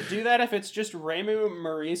 movies you could do that if it's just Reimu,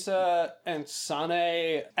 Marisa, and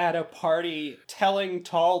Sane at a party telling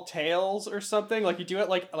tall tales or something. Like you do it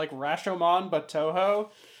like Rashomon but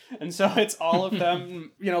Toho. And so it's all of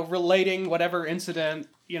them, relating whatever incident,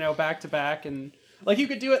 back to back. And like you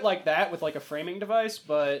could do it like that with like a framing device,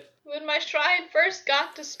 but... When my shrine first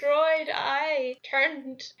got destroyed, I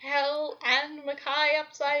turned Hell and Makai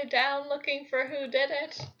upside down looking for who did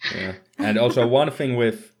it. Yeah. And also one thing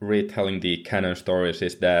with retelling the canon stories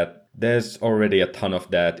is that there's already a ton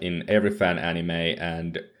of that in every fan anime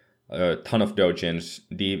and a ton of doujins.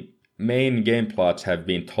 The main game plots have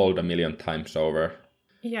been told a million times over.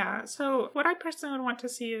 Yeah, so what I personally would want to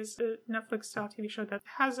see is a Netflix-style TV show that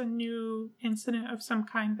has a new incident of some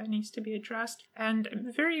kind that needs to be addressed, and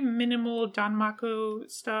very minimal Danmaku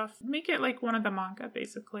stuff. Make it like one of the manga,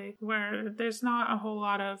 basically, where there's not a whole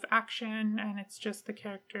lot of action, and it's just the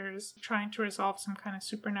characters trying to resolve some kind of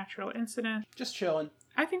supernatural incident. Just chilling.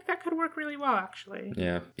 I think that could work really well, actually.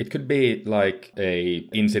 Yeah. It could be like a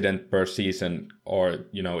incident per season, or,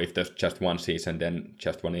 you know, if there's just one season, then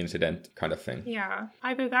just one incident kind of thing. Yeah,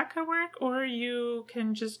 either that could work, or you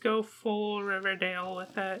can just go full Riverdale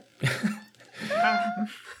with it.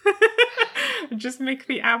 Just make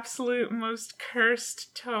the absolute most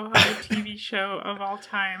cursed Toho TV show of all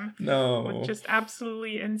time. No. With just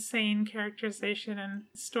absolutely insane characterization and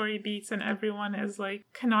story beats, and everyone is like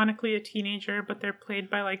canonically a teenager, but they're played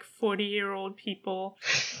by like 40-year-old people.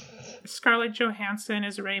 Scarlett Johansson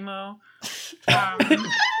is Remo.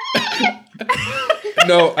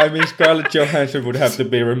 No, I mean Scarlett Johansson would have to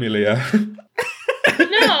be Remilia.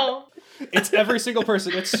 No! It's every single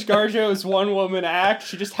person. It's ScarJo's one-woman act.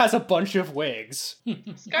 She just has a bunch of wigs.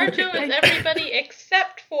 ScarJo is everybody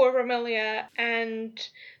except for Romelia and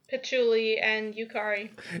Patchouli and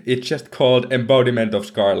Yukari. It's just called Embodiment of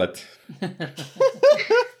Scarlet.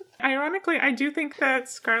 Ironically, I do think that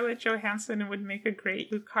Scarlett Johansson would make a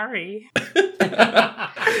great Yukari.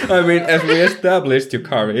 I mean, as we established,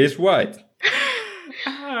 Yukari is white.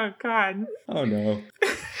 Oh, God. Oh, no.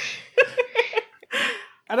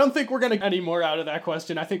 I don't think we're going to get any more out of that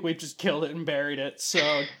question. I think we've just killed it and buried it.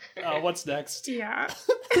 So, what's next? Yeah.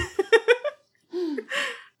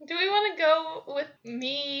 Do we want to go with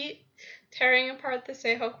me tearing apart the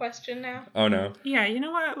Seiho question now? Oh, no. Yeah, you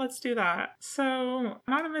know what? Let's do that. So,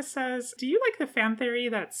 Anonymous says, do you like the fan theory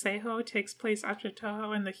that Seiho takes place after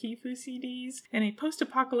Toho and the Hifu CDs in a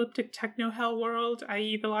post-apocalyptic techno-hell world,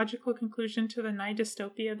 i.e. the logical conclusion to the Nai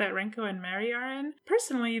dystopia that Renko and Mary are in?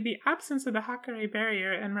 Personally, the absence of the Hakare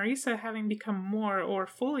barrier and Marisa having become more or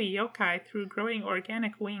fully yokai through growing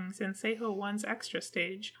organic wings in Seiho 1's extra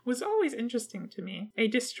stage was always interesting to me. A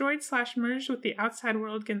destroyed/merged with the outside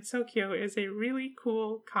world Gensokyo is a really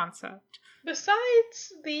cool concept.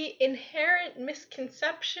 Besides the inherent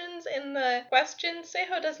misconceptions in the question,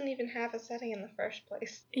 Seiho doesn't even have a setting in the first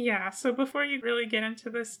place. Yeah, so before you really get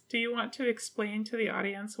into this, do you want to explain to the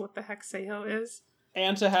audience what the heck Seiho is?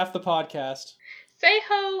 And to half the podcast.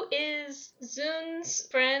 Seiho is Zun's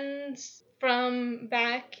friends from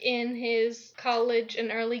back in his college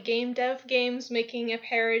and early game dev games, making a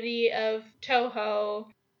parody of Toho,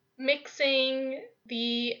 mixing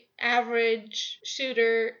the average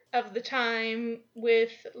shooter of the time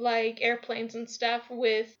with like airplanes and stuff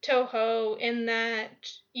with Toho, in that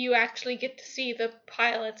you actually get to see the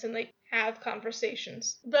pilots and they have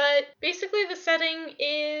conversations. But basically the setting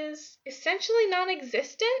is essentially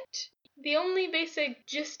non-existent. The only basic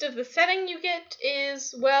gist of the setting you get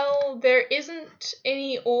is, well, there isn't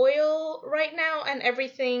any oil right now and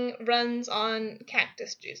everything runs on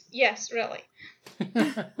cactus juice. Yes, really.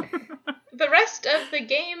 The rest of the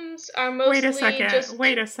games are mostly Wait a second. just...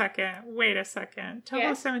 Wait a second. Toho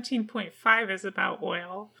Yes? 17.5 is about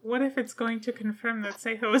oil. What if it's going to confirm that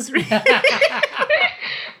Seiho is real?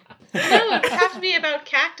 No, it would have to be about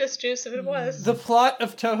cactus juice if it was. The plot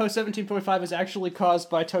of Toho 17.5 is actually caused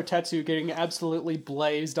by Totetsu getting absolutely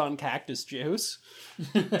blazed on cactus juice.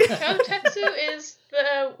 Totetsu is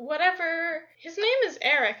the whatever... His name is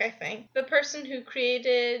Eric, I think. The person who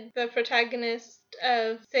created the protagonist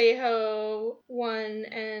of Seiho 1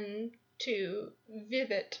 and 2,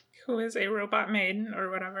 Vivid. Who is a robot maiden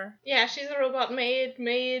or whatever. Yeah, she's a robot maid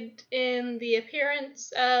made in the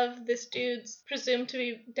appearance of this dude's presumed to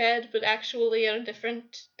be dead, but actually in a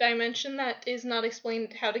different dimension that is not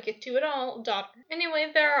explained how to get to at all, daughter.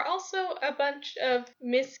 Anyway, there are also a bunch of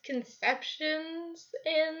misconceptions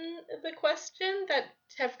in the question that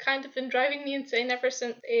have kind of been driving me insane ever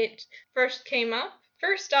since it first came up.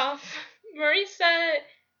 First off, Marisa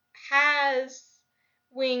has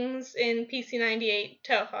wings in PC98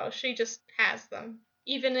 Toho. She just has them.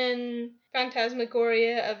 Even in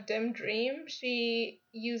Phantasmagoria of Dim Dream, she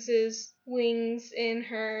uses wings in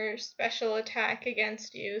her special attack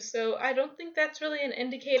against you, so I don't think that's really an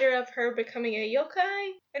indicator of her becoming a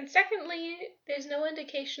yokai. And secondly, there's no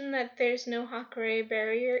indication that there's no Hakare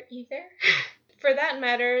barrier either. For that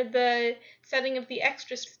matter, the setting of the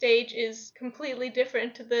extra stage is completely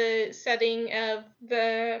different to the setting of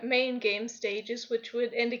the main game stages, which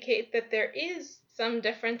would indicate that there is some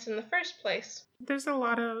difference in the first place. There's a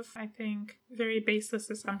lot of, I think, very baseless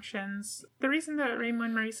assumptions. The reason that Reimu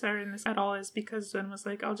and Marisa are in this at all is because Zun was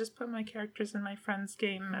like, I'll just put my characters in my friend's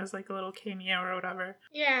game as like a little cameo or whatever.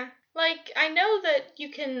 Yeah. Like, I know that you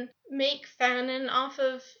can make fanon off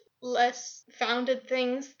of less founded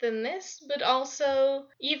things than this, but also,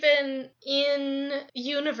 even in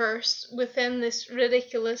universe within this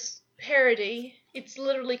ridiculous parody, it's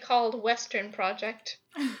literally called Western Project.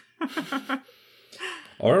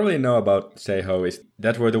 All I really know about Seiho is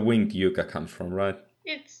that's where the winged yucca comes from, right?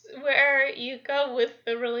 It's where yucca with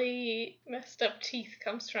the really messed up teeth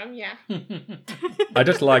comes from, yeah. I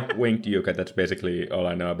just like winged yucca, that's basically all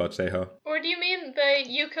I know about Seiho. Or do you mean the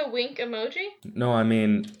yucca wink emoji? No, I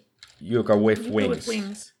mean yucca with Yucca wings. with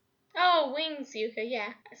wings. Oh, wings yucca,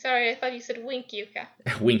 yeah. Sorry, I thought you said wink yucca.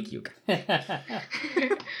 Wink yucca.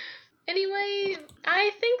 Anyway,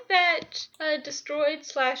 I think that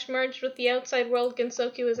destroyed/merged with the outside world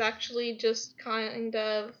Gensokyo is actually just kind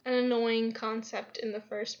of an annoying concept in the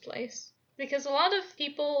first place. Because a lot of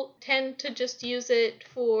people tend to just use it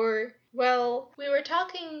for, well, we were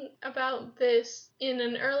talking about this in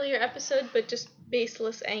an earlier episode, but just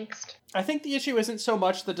baseless angst. I think the issue isn't so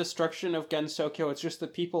much the destruction of Gensokyo, it's just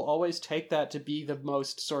that people always take that to be the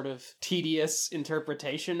most sort of tedious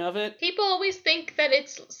interpretation of it. People always think that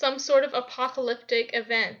it's some sort of apocalyptic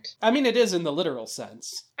event. I mean, it is in the literal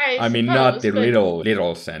sense. I mean, not the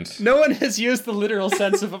literal sense. No one has used the literal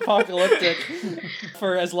sense of apocalyptic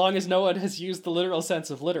for as long as no one has used the literal sense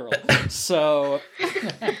of literal. So...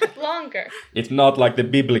 Longer. It's not like the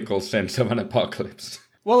biblical sense of an apocalypse.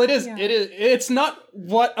 Well, it is. Yeah. It's not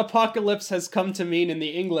what apocalypse has come to mean in the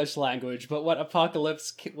English language, but what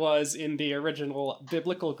apocalypse was in the original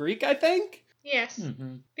biblical Greek, I think? Yes.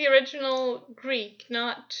 Mm-hmm. The original Greek,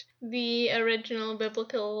 not the original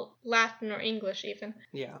biblical Latin or English even.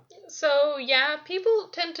 Yeah. So, yeah, people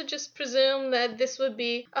tend to just presume that this would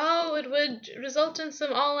be, oh, it would result in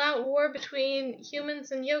some all-out war between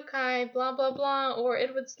humans and yokai, blah, blah, blah, or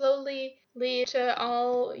it would slowly lead to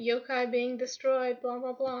all yokai being destroyed, blah,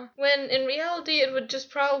 blah, blah. When in reality, it would just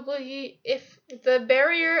probably, if the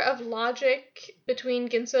barrier of logic between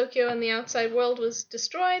Gensokyo and the outside world was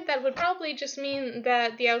destroyed, that would probably just mean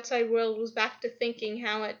that the outside world was back to thinking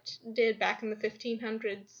how it did back in the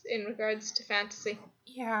 1500s in regards to fantasy.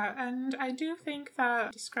 Yeah, and I do think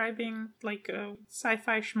that describing like a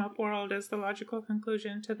sci-fi shmup world as the logical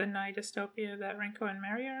conclusion to the Nai dystopia that Renko and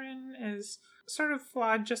Mary are in is sort of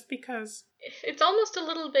flawed just because... It's almost a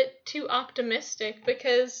little bit too optimistic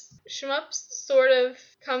because shmups sort of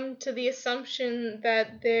come to the assumption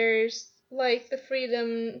that there's like the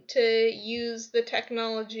freedom to use the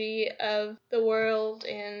technology of the world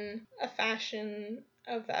in a fashion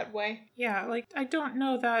of that way. Yeah, like, I don't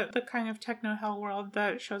know that the kind of techno-hell world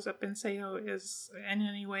that shows up in Seiho is in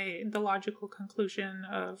any way the logical conclusion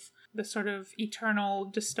of the sort of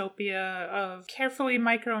eternal dystopia of carefully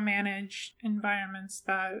micromanaged environments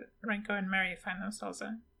that Renko and Mary find themselves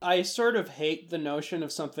in. I sort of hate the notion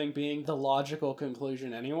of something being the logical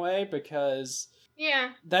conclusion anyway, because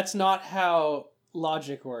Yeah. that's not how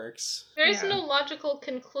logic works. There is Yeah. no logical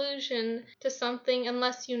conclusion to something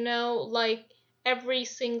unless you know, like, every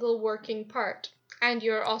single working part. And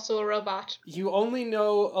you're also a robot. You only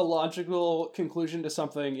know a logical conclusion to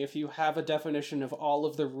something if you have a definition of all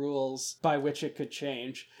of the rules by which it could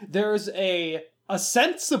change. There's a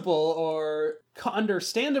sensible or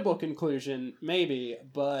understandable conclusion, maybe,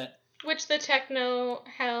 but... Which the techno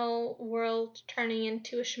hell world turning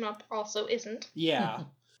into a shmup also isn't. Yeah.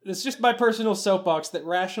 It's just my personal soapbox that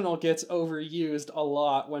rational gets overused a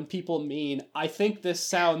lot when people mean, I think this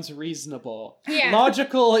sounds reasonable. Yeah.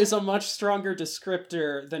 Logical is a much stronger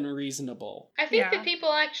descriptor than reasonable. I think Yeah. that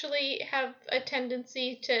people actually have a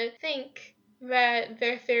tendency to think that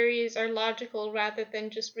their theories are logical rather than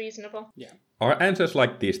just reasonable. Are answers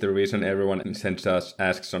like this the reason everyone sends us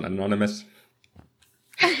asks on Anonymous?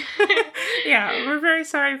 Yeah, we're very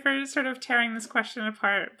sorry for sort of tearing this question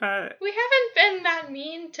apart, but We haven't been that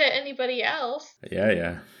mean to anybody else.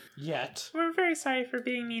 Yeah. Yet. we're very sorry for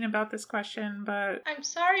being mean about this question, but I'm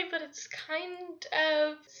sorry, but it's kind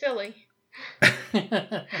of silly.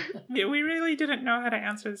 yeah, we really didn't know how to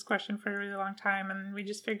answer this question for a really long time, and we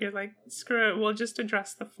just figured, like, screw it, we'll just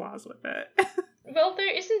address the flaws with it. Well,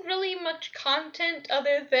 there isn't really much content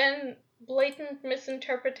other than blatant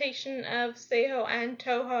misinterpretation of Seiho and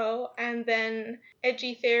Toho, and then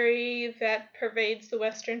edgy theory that pervades the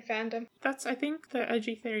Western fandom. That's, I think, the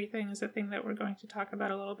edgy theory thing is a thing that we're going to talk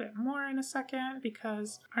about a little bit more in a second,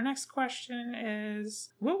 because our next question is,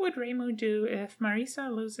 what would Reimu do if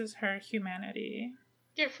Marisa loses her humanity?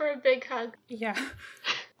 Give her a big hug. Yeah.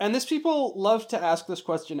 And this people love to ask this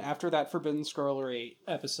question after that Forbidden Scrollery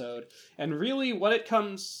episode. And really what it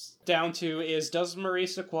comes down to is, does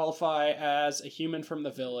Marisa qualify as a human from the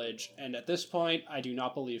village? And at this point, I do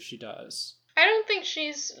not believe she does. I don't think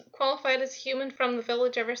she's qualified as human from the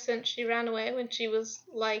village ever since she ran away when she was,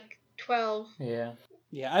 12. Yeah.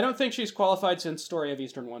 Yeah, I don't think she's qualified since Story of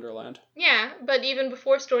Eastern Wonderland. Yeah, but even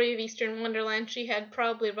before Story of Eastern Wonderland, she had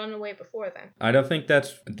probably run away before then. I don't think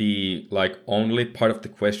that's the only part of the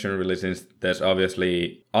question really, since there's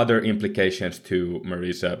obviously other implications to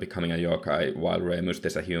Marisa becoming a yokai while Remus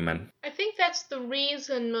is a human. I think that's the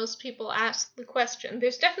reason most people ask the question.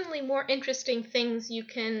 There's definitely more interesting things you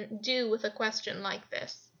can do with a question like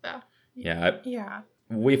this, though. Yeah.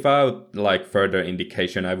 Without further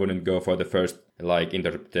indication, I wouldn't go for the first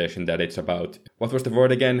interpretation that it's about, what was the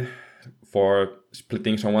word again for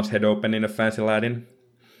splitting someone's head open in a fancy Latin?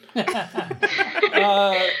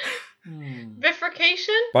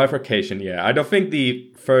 Bifurcation? Bifurcation, yeah. I don't think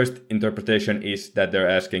the first interpretation is that they're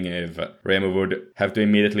asking if Remu would have to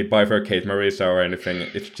immediately bifurcate Marisa or anything.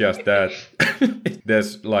 It's just that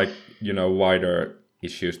there's wider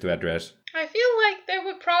issues to address. I feel like there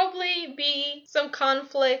would probably be some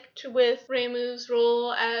conflict with Remu's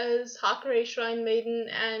role as Hakurei Shrine Maiden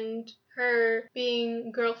and her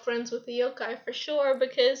being girlfriends with the yokai for sure,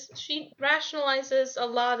 because she rationalizes a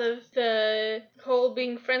lot of the whole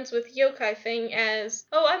being friends with yokai thing as,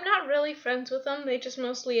 oh, I'm not really friends with them, they just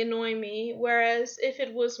mostly annoy me. Whereas if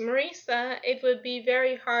it was Marisa, it would be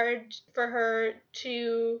very hard for her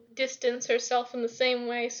to distance herself in the same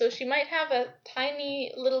way, so she might have a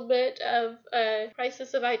tiny little bit of a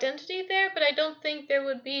crisis of identity there, but I don't think there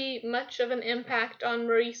would be much of an impact on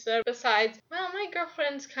Marisa besides, well, my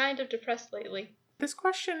girlfriend's kind of depressed lately. This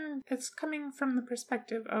question is coming from the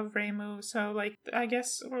perspective of Reimu, so, I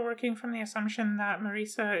guess we're working from the assumption that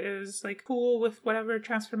Marisa is, cool with whatever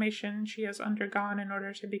transformation she has undergone in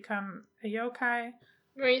order to become a yokai.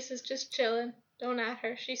 Marisa's just chilling. Don't at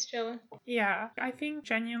her, she's chilling. Yeah, I think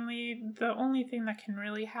genuinely the only thing that can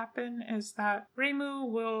really happen is that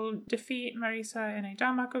Reimu will defeat Marisa in a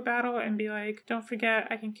Danmaku battle and be like, don't forget,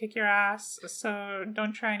 I can kick your ass, so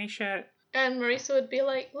don't try any shit. And Marisa would be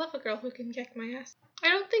like, love a girl who can kick my ass. I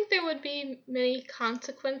don't think there would be many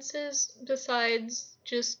consequences besides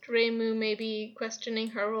just Reimu maybe questioning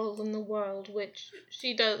her role in the world, which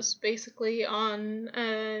she does basically on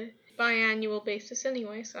a biannual basis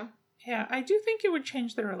anyway, so. Yeah, I do think it would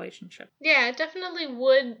change the relationship. Yeah, it definitely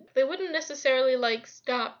would. They wouldn't necessarily,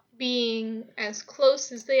 stop being as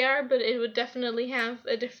close as they are, but it would definitely have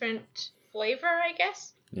a different flavor, I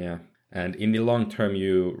guess. Yeah, and in the long term,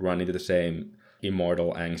 you run into the same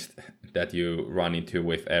immortal angst that you run into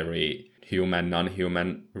with every human,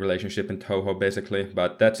 non-human relationship in Toho, basically.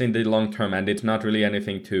 But that's in the long term, and it's not really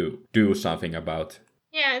anything to do something about.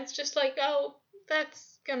 Yeah, it's just oh,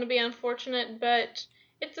 that's gonna be unfortunate, but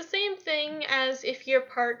it's the same thing as if your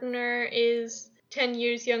partner is 10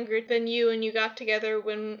 years younger than you and you got together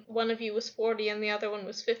when one of you was 40 and the other one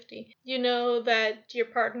was 50. You know that your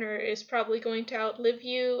partner is probably going to outlive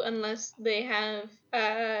you unless they have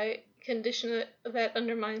a condition that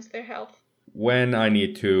undermines their health. When I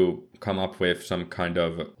need to come up with some kind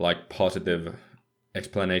of positive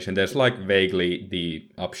explanation, there's vaguely the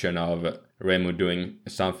option of Reimu doing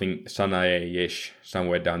something Sanae-ish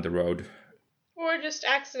somewhere down the road. Or just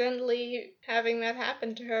accidentally having that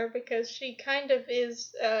happen to her, because she kind of is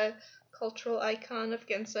a cultural icon of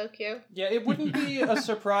Gensokyo. Yeah, it wouldn't be a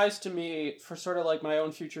surprise to me for sort of my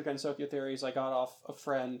own future Gensokyo theories I got off a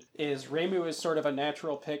friend, is Reimu is sort of a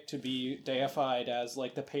natural pick to be deified as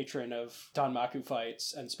the patron of Danmaku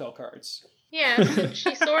fights and spell cards. Yeah,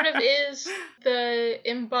 she sort of is the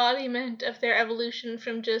embodiment of their evolution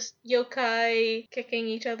from just yokai kicking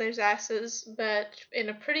each other's asses, but in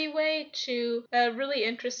a pretty way, to a really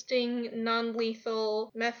interesting,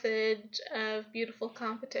 non-lethal method of beautiful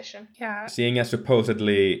competition. Yeah. Seeing as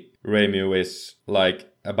supposedly Reimu is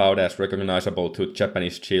about as recognizable to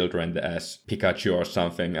Japanese children as Pikachu or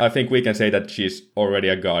something, I think we can say that she's already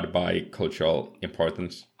a god by cultural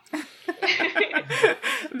importance.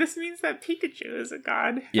 This means that Pikachu is a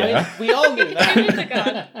god. Yeah. We all knew that. Pikachu is a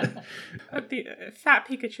god. The fat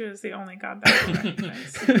Pikachu is the only god that I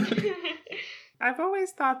recognize. I've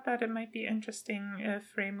always thought that it might be interesting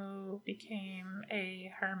if Reimu became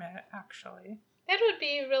a hermit, actually. That would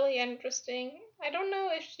be really interesting. I don't know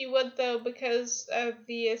if she would, though, because of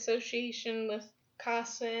the association with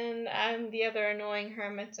Kasen and the other annoying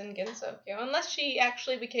hermits in Gensokyo. Unless she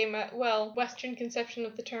actually became a, Western conception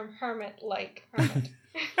of the term hermit, like hermit.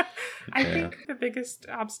 I think the biggest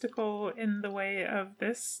obstacle in the way of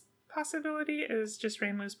this possibility is just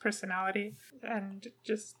Reimu's personality and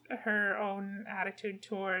just her own attitude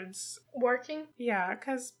towards Working? Yeah,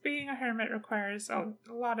 because being a hermit requires a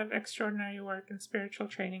lot of extraordinary work and spiritual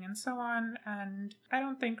training and so on, and I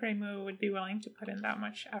don't think Reimu would be willing to put in that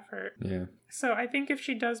much effort. Yeah. So I think if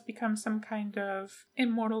she does become some kind of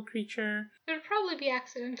immortal creature, It would probably be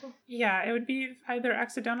accidental. yeah, it would be either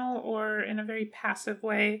accidental or in a very passive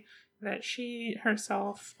way that she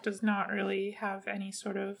herself does not really have any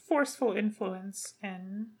sort of forceful influence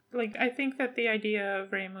in. Like, I think that the idea of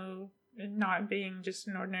Reimu not being just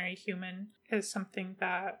an ordinary human is something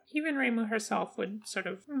that even Reimu herself would sort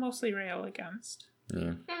of mostly rail against.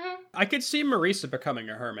 Yeah. Mm-hmm. I could see Marisa becoming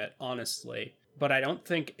a hermit, honestly, but I don't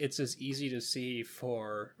think it's as easy to see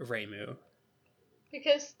for Reimu.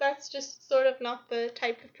 Because that's just sort of not the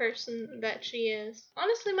type of person that she is.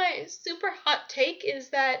 Honestly, my super hot take is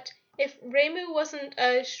that if Reimu wasn't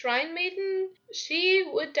a shrine maiden, she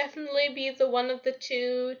would definitely be the one of the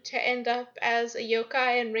two to end up as a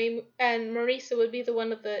yokai, and Marisa would be the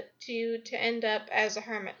one of the two to end up as a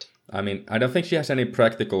hermit. I mean, I don't think she has any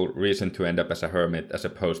practical reason to end up as a hermit as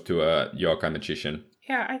opposed to a yokai magician.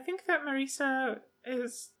 Yeah, I think that Marisa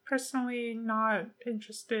is personally not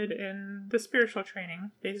interested in the spiritual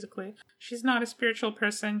training, basically. She's not a spiritual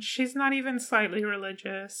person. She's not even slightly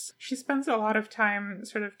religious. She spends a lot of time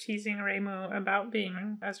sort of teasing Reimu about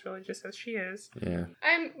being as religious as she is. Yeah.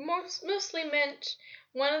 I mostly meant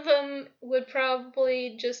one of them would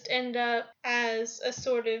probably just end up as a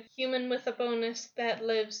sort of human with a bonus that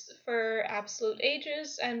lives for absolute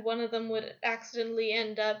ages, and one of them would accidentally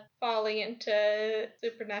end up falling into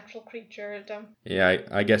supernatural creaturedom. Yeah,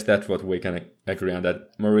 I guess that's what we can agree on,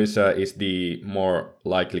 that Marisa is the more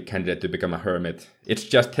likely candidate to become a hermit. It's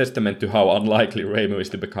just testament to how unlikely Reimu is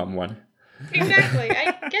to become one. Exactly.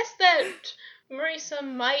 I guess that Marisa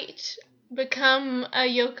might become a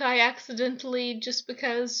yokai accidentally just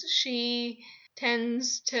because she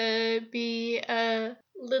tends to be a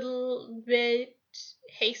little bit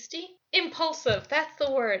hasty. Impulsive, that's the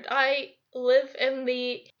word. I live in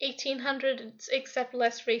the 1800s, except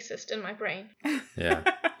less racist in my brain. Yeah.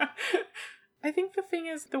 I think the thing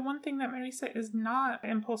is, the one thing that Marisa is not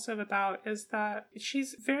impulsive about is that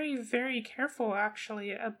she's very, very careful,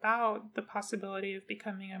 actually, about the possibility of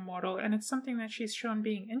becoming immortal. And it's something that she's shown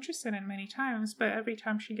being interested in many times, but every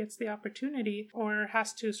time she gets the opportunity or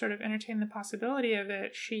has to sort of entertain the possibility of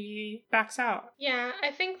it, she backs out. Yeah,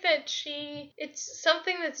 I think that it's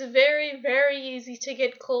something that's very, very easy to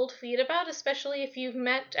get cold feet about, especially if you've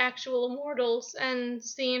met actual immortals and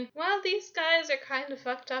seen, well, these guys are kind of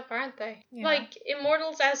fucked up, aren't they? Yeah. Like,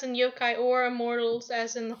 immortals as in yokai or immortals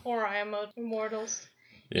as in the Horai immortals.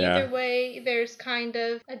 Yeah. Either way, there's kind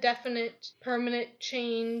of a definite, permanent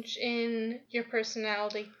change in your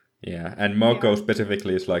personality. Yeah, and Moko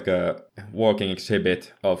specifically is like a walking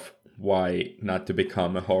exhibit of why not to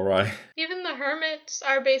become a Horai. Even the hermits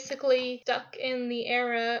are basically stuck in the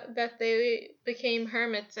era that they became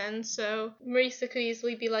hermits in, so Marisa could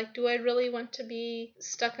easily be like, do I really want to be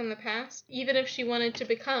stuck in the past? Even if she wanted to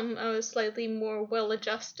become a slightly more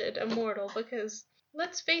well-adjusted immortal, because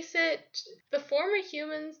let's face it, the former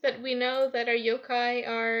humans that we know that are yokai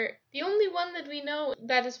are... The only one that we know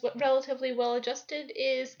that is relatively well-adjusted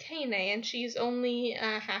is Kane, and she's only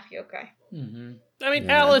half yokai. Mm-hmm. I mean,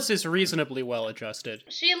 Alice is reasonably well adjusted.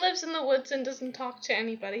 She lives in the woods and doesn't talk to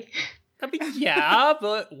anybody. I mean, yeah,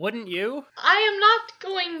 but wouldn't you? I am not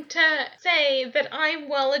going to say that I'm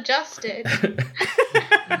well-adjusted.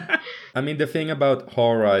 I mean, the thing about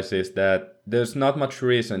Horais is that there's not much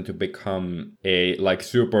reason to become a, like,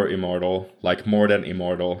 super immortal, like more than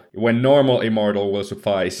immortal, when normal immortal will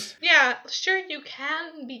suffice. Yeah, sure you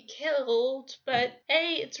can be killed, but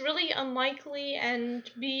A, it's really unlikely, and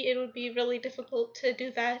B, it would be really difficult to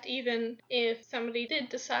do that even if somebody did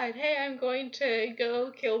decide, hey, I'm going to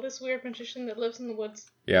go kill this weird magician that lives in the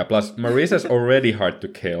woods. Yeah, plus Marisa's already hard to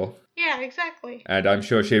kill. Yeah, exactly. And I'm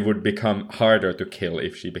sure she would become harder to kill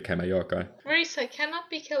if she became a yokai. Marisa cannot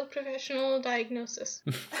be killed, professional diagnosis.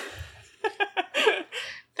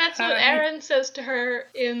 That's what Aaron says to her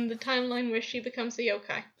in the timeline where she becomes a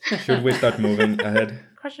yokai. Should we start moving ahead?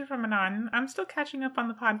 Question from Anon. I'm still catching up on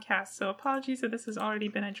the podcast, so apologies if this has already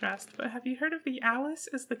been addressed, but have you heard of the Alice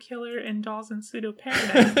is the killer in Dolls and Pseudo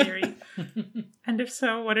Paradise theory? And if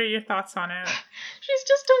so, what are your thoughts on it? She's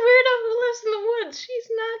just a weirdo who lives in the woods. She's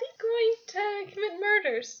not going to commit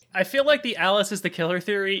murders. I feel like the Alice is the killer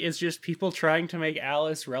theory is just people trying to make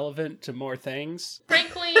Alice relevant to more things.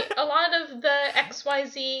 Frankly, a lot of the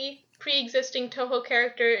XYZ pre-existing Toho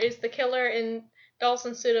character is the killer in Dolls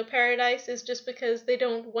in Pseudo Paradise is just because they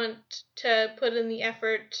don't want to put in the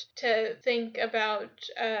effort to think about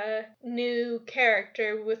a new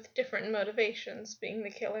character with different motivations being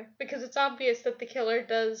the killer. Because it's obvious that the killer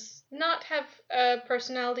does not have a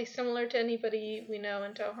personality similar to anybody we know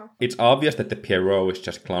in Toho. It's obvious that the Pierrot is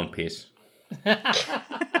just clown piece.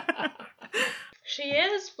 She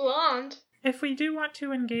is blonde. If we do want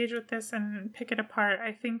to engage with this and pick it apart,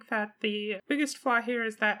 I think that the biggest flaw here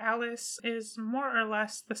is that Alice is more or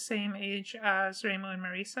less the same age as Reimu and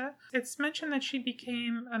Marisa. It's mentioned that she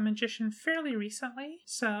became a magician fairly recently,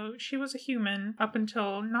 so she was a human up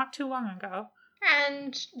until not too long ago.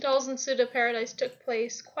 And Dolls in Pseudo Paradise took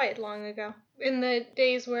place quite long ago, in the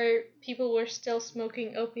days where people were still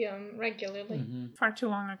smoking opium regularly. Mm-hmm. Far too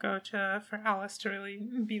long ago for Alice to really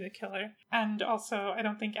be the killer. And also, I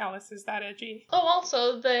don't think Alice is that edgy. Oh,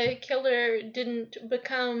 also, the killer didn't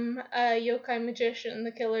become a yokai magician.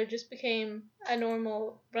 The killer just became a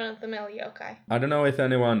normal run-of-the-mill yokai. I don't know if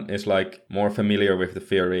anyone is like more familiar with the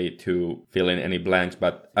theory to fill in any blanks,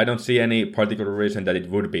 but I don't see any particular reason that it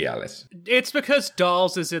would be Alice. It's because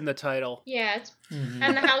dolls is in the title. Yeah,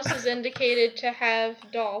 and the house is indicated to have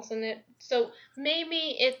dolls in it. So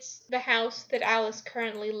maybe it's the house that Alice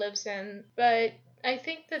currently lives in, but I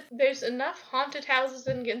think that there's enough haunted houses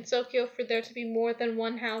in Gensokyo for there to be more than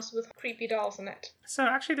one house with creepy dolls in it. So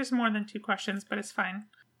actually there's more than 2 questions, but it's fine.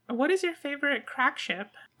 What is your favorite crack ship?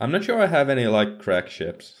 I'm not sure I have any like crack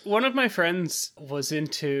ships. One of my friends was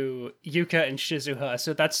into Yuka and Shizuha,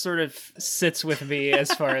 so that sort of sits with me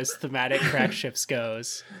as far as thematic crack ships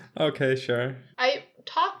goes. Okay, sure. I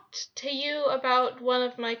talked to you about one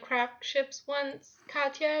of my crack ships once,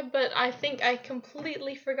 Katya, but I think I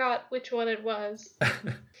completely forgot which one it was.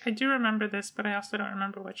 I do remember this, but I also don't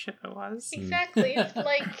remember what ship it was. Exactly, it's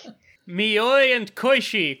like... Mioi and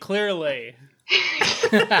Koishi, clearly.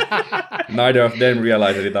 Neither of them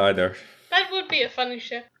realized it either. That would be a funny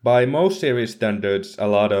ship. By most series standards, a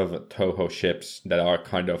lot of Toho ships that are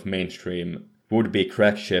kind of mainstream would be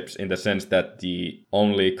crack ships in the sense that the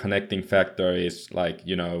only connecting factor is like,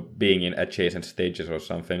 you know, being in adjacent stages or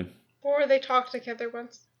something. Or they talk together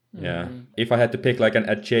once. Yeah. If I had to pick like an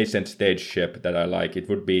adjacent stage ship that I like, it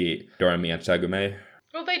would be Doremi and Sagume.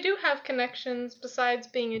 Well, they do have connections besides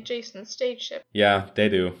being adjacent stage ship. Yeah, they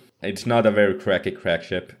do. It's not a very cracky crack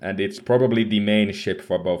ship, and it's probably the main ship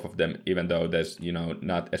for both of them, even though there's, you know,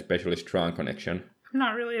 not especially strong connection. I'm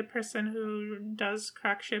not really a person who does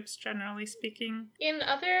crack ships, generally speaking. In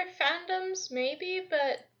other fandoms, maybe,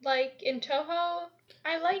 but like in Toho,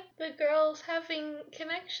 I like the girls having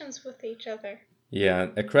connections with each other. Yeah,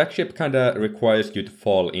 a crack ship kinda requires you to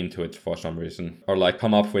fall into it for some reason, or like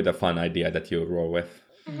come up with a fun idea that you roll with.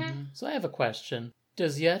 Mm-hmm. So I have a question.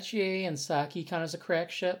 Does Yachié and Saki count as a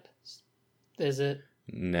crack ship? Is it?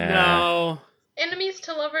 Nah. No. Enemies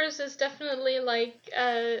to lovers is definitely like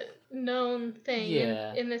a known thing.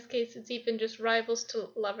 Yeah. In this case, it's even just rivals to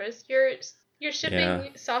lovers. You're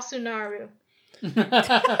shipping Sasunaru.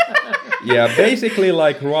 Yeah, basically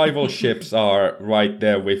like rival ships are right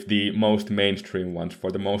there with the most mainstream ones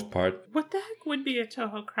for the most part. What the heck would be a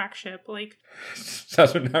Toho crack ship? Like,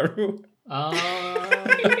 Sasunaru.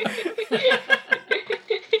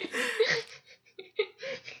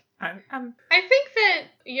 I think that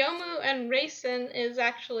Yomu and Raisin is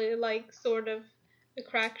actually like sort of the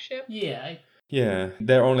crack ship. Yeah. Yeah,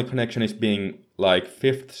 their only connection is being like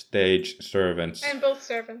 5th stage servants. And both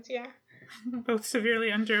servants, yeah. both severely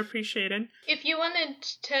underappreciated. If you wanted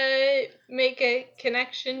to make a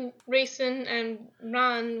connection, Raisin and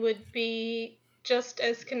Ran would be just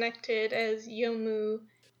as connected as Yomu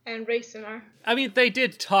and Raisin are. I mean, they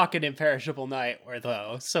did talk in Imperishable Nightmare,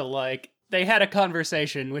 though, so, like, they had a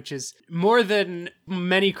conversation, which is more than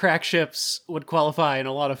many crack ships would qualify in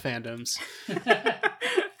a lot of fandoms.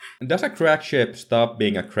 Does a crack ship stop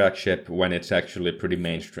being a crack ship when it's actually pretty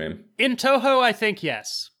mainstream? In Toho, I think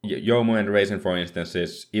yes. Yomu and Raisin, for instance,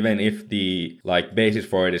 is, even if the like basis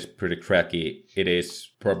for it is pretty cracky, it is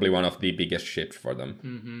probably one of the biggest ships for them.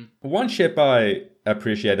 Mm-hmm. One ship I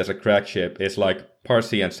appreciate as a crack ship is like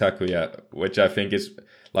Parsi and Sakuya, which I think is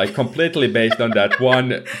like completely based on that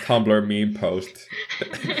one Tumblr meme post,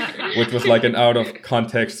 which was like an out of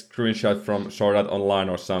context screenshot from Sword Art Online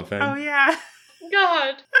or something. Oh yeah.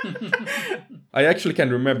 God! I actually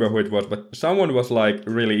can't remember who it was, but someone was like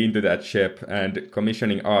really into that ship and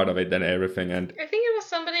commissioning art of it and everything. And I think it was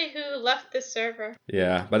somebody who left this server.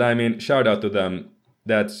 yeah, but I mean, shout out to them.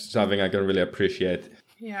 That's something I can really appreciate.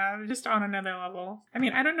 Yeah, just on another level. I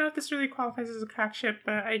mean, I don't know if this really qualifies as a crack ship,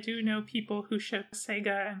 but I do know people who ship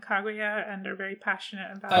Sega and Kaguya and are very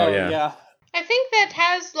passionate about Oh, it. yeah. I think that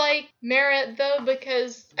has, merit, though,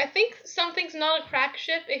 because I think something's not a crack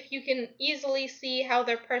ship if you can easily see how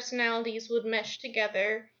their personalities would mesh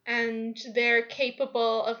together and they're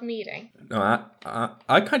capable of meeting. No,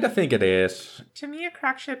 I kind of think it is. To me, a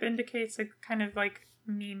crack ship indicates a kind of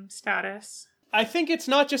meme status. I think it's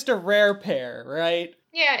not just a rare pair, right?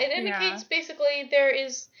 Yeah, it indicates basically there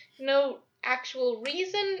is no actual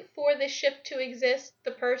reason for the ship to exist.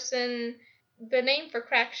 The name for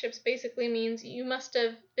crack ships basically means you must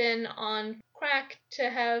have been on crack to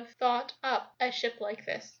have thought up a ship like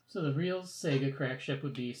this. So the real Sega crack ship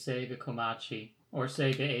would be Sega Komachi or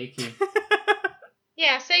Sega Eiki.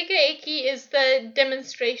 Yeah, Sega Eiki is the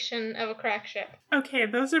demonstration of a crack ship. Okay,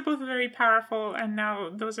 those are both very powerful, and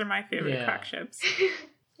now those are my favorite crack ships.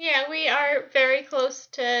 Yeah, we are very close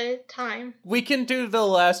to time. We can do the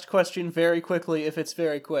last question very quickly if it's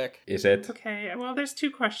very quick. Is it? Okay, well, there's 2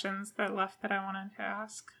 questions that left that I wanted to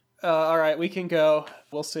ask. Alright, we can go.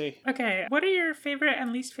 We'll see. Okay, what are your favorite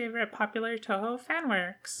and least favorite popular Toho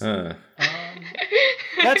fanworks?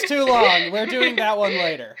 That's too long. We're doing that one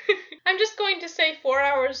later. I'm just going to say 4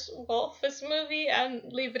 Hours Wolf's movie and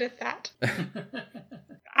leave it at that.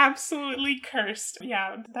 Absolutely cursed.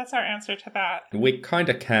 Yeah, that's our answer to that. We kind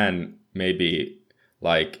of can maybe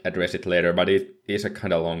address it later, but it is a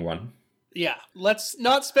kind of long one. Yeah, let's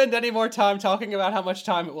not spend any more time talking about how much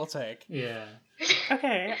time it will take. Yeah.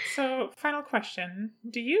 Okay, so final question.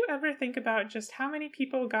 Do you ever think about just how many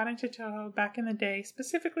people got into Toho back in the day,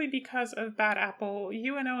 specifically because of Bad Apple,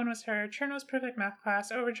 You and Owen Was Her, Cherno's Perfect Math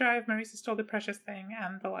Class, Overdrive, Marisa Stole the Precious Thing,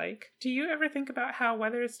 and the like? Do you ever think about how,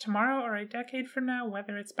 whether it's tomorrow or a decade from now,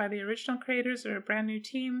 whether it's by the original creators or a brand new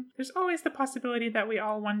team, there's always the possibility that we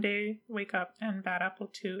all one day wake up and Bad Apple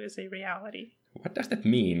 2 is a reality? What does that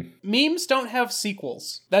mean? Memes don't have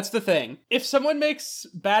sequels. That's the thing. If someone makes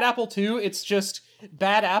Bad Apple 2, it's just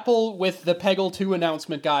Bad Apple with the Peggle 2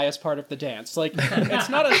 announcement guy as part of the dance. It's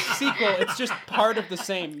not a sequel, it's just part of the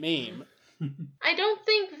same meme. I don't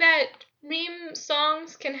think that meme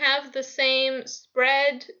songs can have the same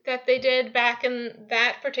spread that they did back in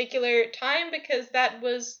that particular time, because that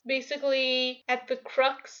was basically at the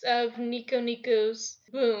crux of Nico Nico's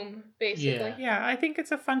boom, basically. Yeah, I think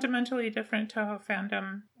it's a fundamentally different Toho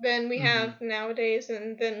fandom than we have nowadays,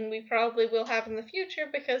 and than we probably will have in the future,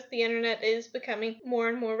 because the internet is becoming more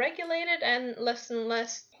and more regulated and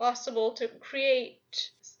less possible to create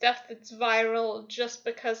stuff that's viral just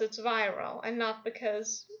because it's viral, and not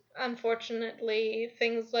because, unfortunately,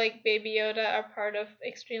 things like Baby Yoda are part of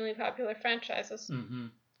extremely popular franchises. Mm-hmm.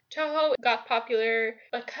 Toho got popular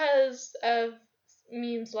because of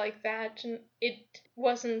memes like that, and it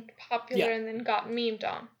wasn't popular and then got memed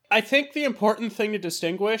on. I think the important thing to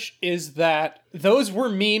distinguish is that those were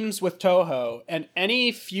memes with Toho, and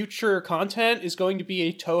any future content is going to be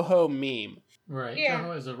a Toho meme. Right, Yeah.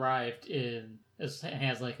 Toho has arrived has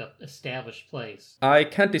a established place. I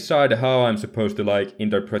can't decide how I'm supposed to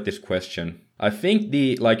interpret this question. I think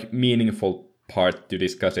the meaningful part to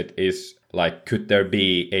discuss it is could there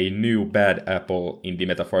be a new Bad Apple in the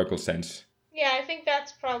metaphorical sense? Yeah, I think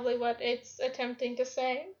that's probably what it's attempting to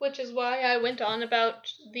say, which is why I went on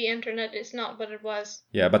about the internet is not what it was.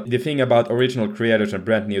 Yeah, but the thing about original creators and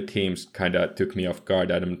brand new teams kind of took me off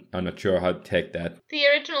guard. I'm not sure how to take that. The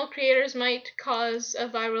original creators might cause a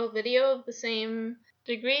viral video of the same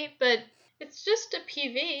degree, but it's just a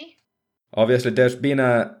PV. Obviously, there's been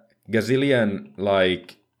a gazillion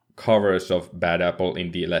covers of Bad Apple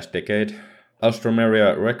in the last decade.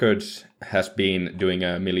 Astromeria Records has been doing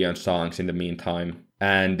 1 million songs in the meantime,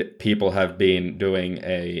 and people have been doing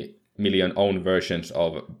 1 million own versions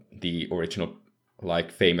of the original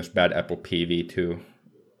famous Bad Apple PV too.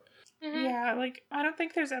 Mm-hmm. Yeah, I don't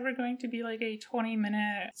think there's ever going to be a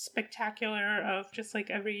 20-minute spectacular of just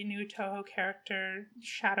every new Toho character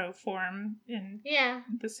shadow form in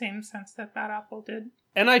the same sense that Bad Apple did.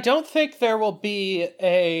 And I don't think there will be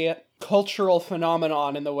a cultural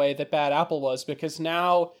phenomenon in the way that Bad Apple was, because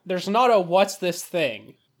now there's not a what's this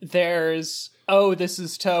thing. There's, oh, this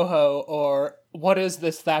is Toho, or what is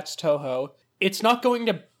this, that's Toho. It's not going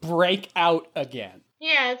to break out again.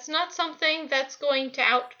 Yeah, it's not something that's going to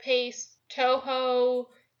outpace Toho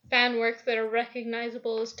fan works that are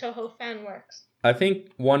recognizable as Toho fan works. I think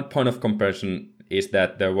one point of comparison is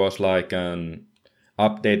that there was an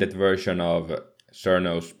updated version of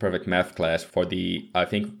Cherno's Perfect Math Class for I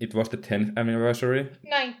think it was the 10th anniversary?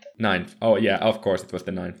 9th. Oh yeah, of course it was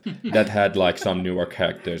the 9th. That had some newer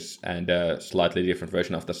characters and a slightly different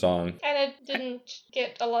version of the song. And it didn't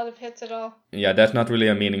get a lot of hits at all. Yeah, that's not really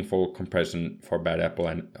a meaningful comparison for Bad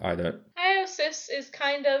Apple either. Iosis is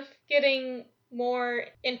kind of getting more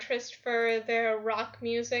interest for their rock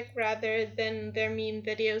music rather than their meme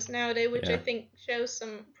videos nowadays, which I think shows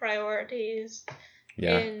some priorities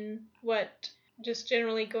in what just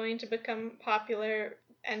generally going to become popular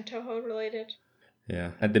and Toho related.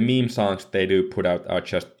 Yeah, and the meme songs they do put out are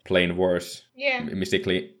just plain worse. Yeah.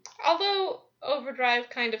 Musically. Although Overdrive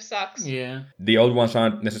kind of sucks. Yeah. The old ones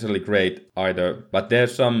aren't necessarily great either, but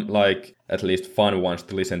there's some, like, at least fun ones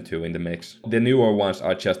to listen to in the mix. The newer ones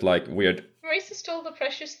are just, like, weird. Race is Still the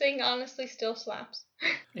Precious Thing honestly still slaps.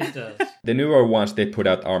 It does. The newer ones they put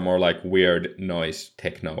out are more like weird noise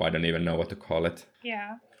techno. I don't even know what to call it.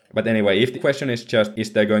 Yeah. But anyway, if the question is just,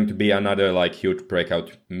 is there going to be another, like, huge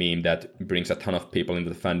breakout meme that brings a ton of people into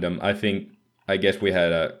the fandom? I guess we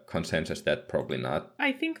had a consensus that probably not.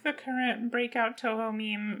 I think the current breakout Toho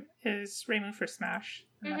meme is Reimu for Smash.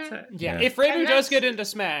 And that's it. Yeah, if Reimu does get into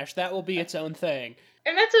Smash, that will be its own thing.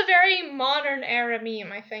 And that's a very modern era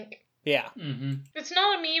meme, I think. Yeah. Mm-hmm. It's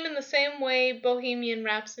not a meme in the same way Bohemian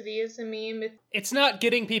Rhapsody is a meme. It's not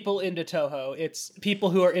getting people into Toho, it's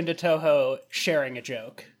people who are into Toho sharing a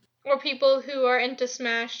joke. Or people who are into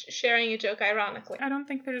Smash sharing a joke ironically. I don't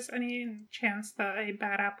think there's any chance that a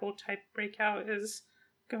Bad Apple type breakout is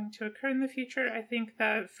going to occur in the future. I think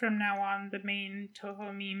that from now on, the main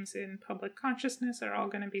Toho memes in public consciousness are all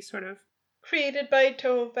going to be sort of... created by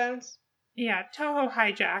Toho fans. Yeah, Toho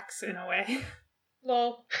hijacks in a way.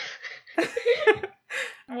 Lol.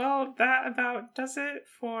 Well, that about does it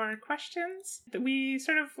for questions. We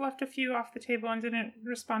sort of left a few off the table and didn't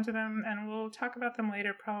respond to them, and we'll talk about them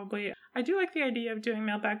later probably. I do like the idea of doing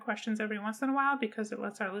mailbag questions every once in a while because it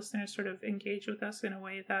lets our listeners sort of engage with us in a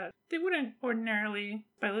way that they wouldn't ordinarily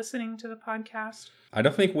by listening to the podcast. I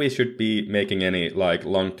don't think we should be making any, like,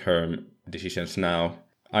 long-term decisions now.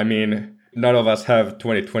 I mean, none of us have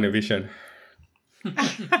 2020 vision.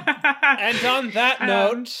 And on that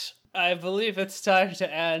note, I believe it's time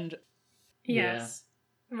to end. Yes.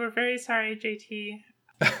 Yeah. We're very sorry, JT.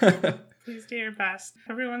 Please do your best.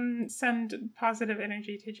 Everyone send positive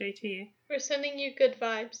energy to JT. We're sending you good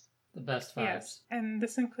vibes. The best vibes. Yes, and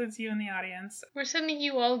this includes you in the audience. We're sending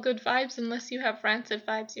you all good vibes unless you have rancid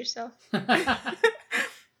vibes yourself.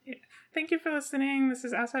 Thank you for listening. This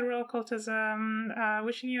is Outside World Occultism.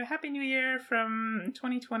 Wishing you a Happy New Year from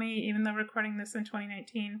 2020, even though recording this in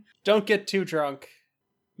 2019. Don't get too drunk.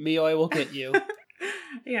 Mioi will get you.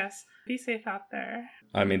 Yes. Be safe out there.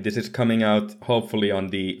 I mean, this is coming out hopefully on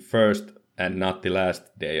the first and not the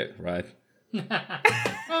last day, right?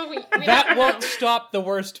 Well, that won't stop the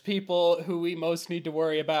worst people who we most need to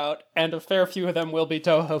worry about, and a fair few of them will be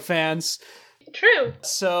Toho fans. True.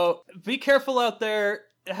 So be careful out there.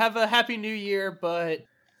 Have a happy new year, but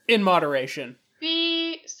in moderation.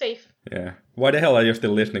 Be safe. Yeah. Why the hell are you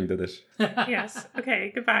still listening to this? Yes.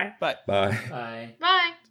 Okay, goodbye. Bye. Bye. Bye. Bye.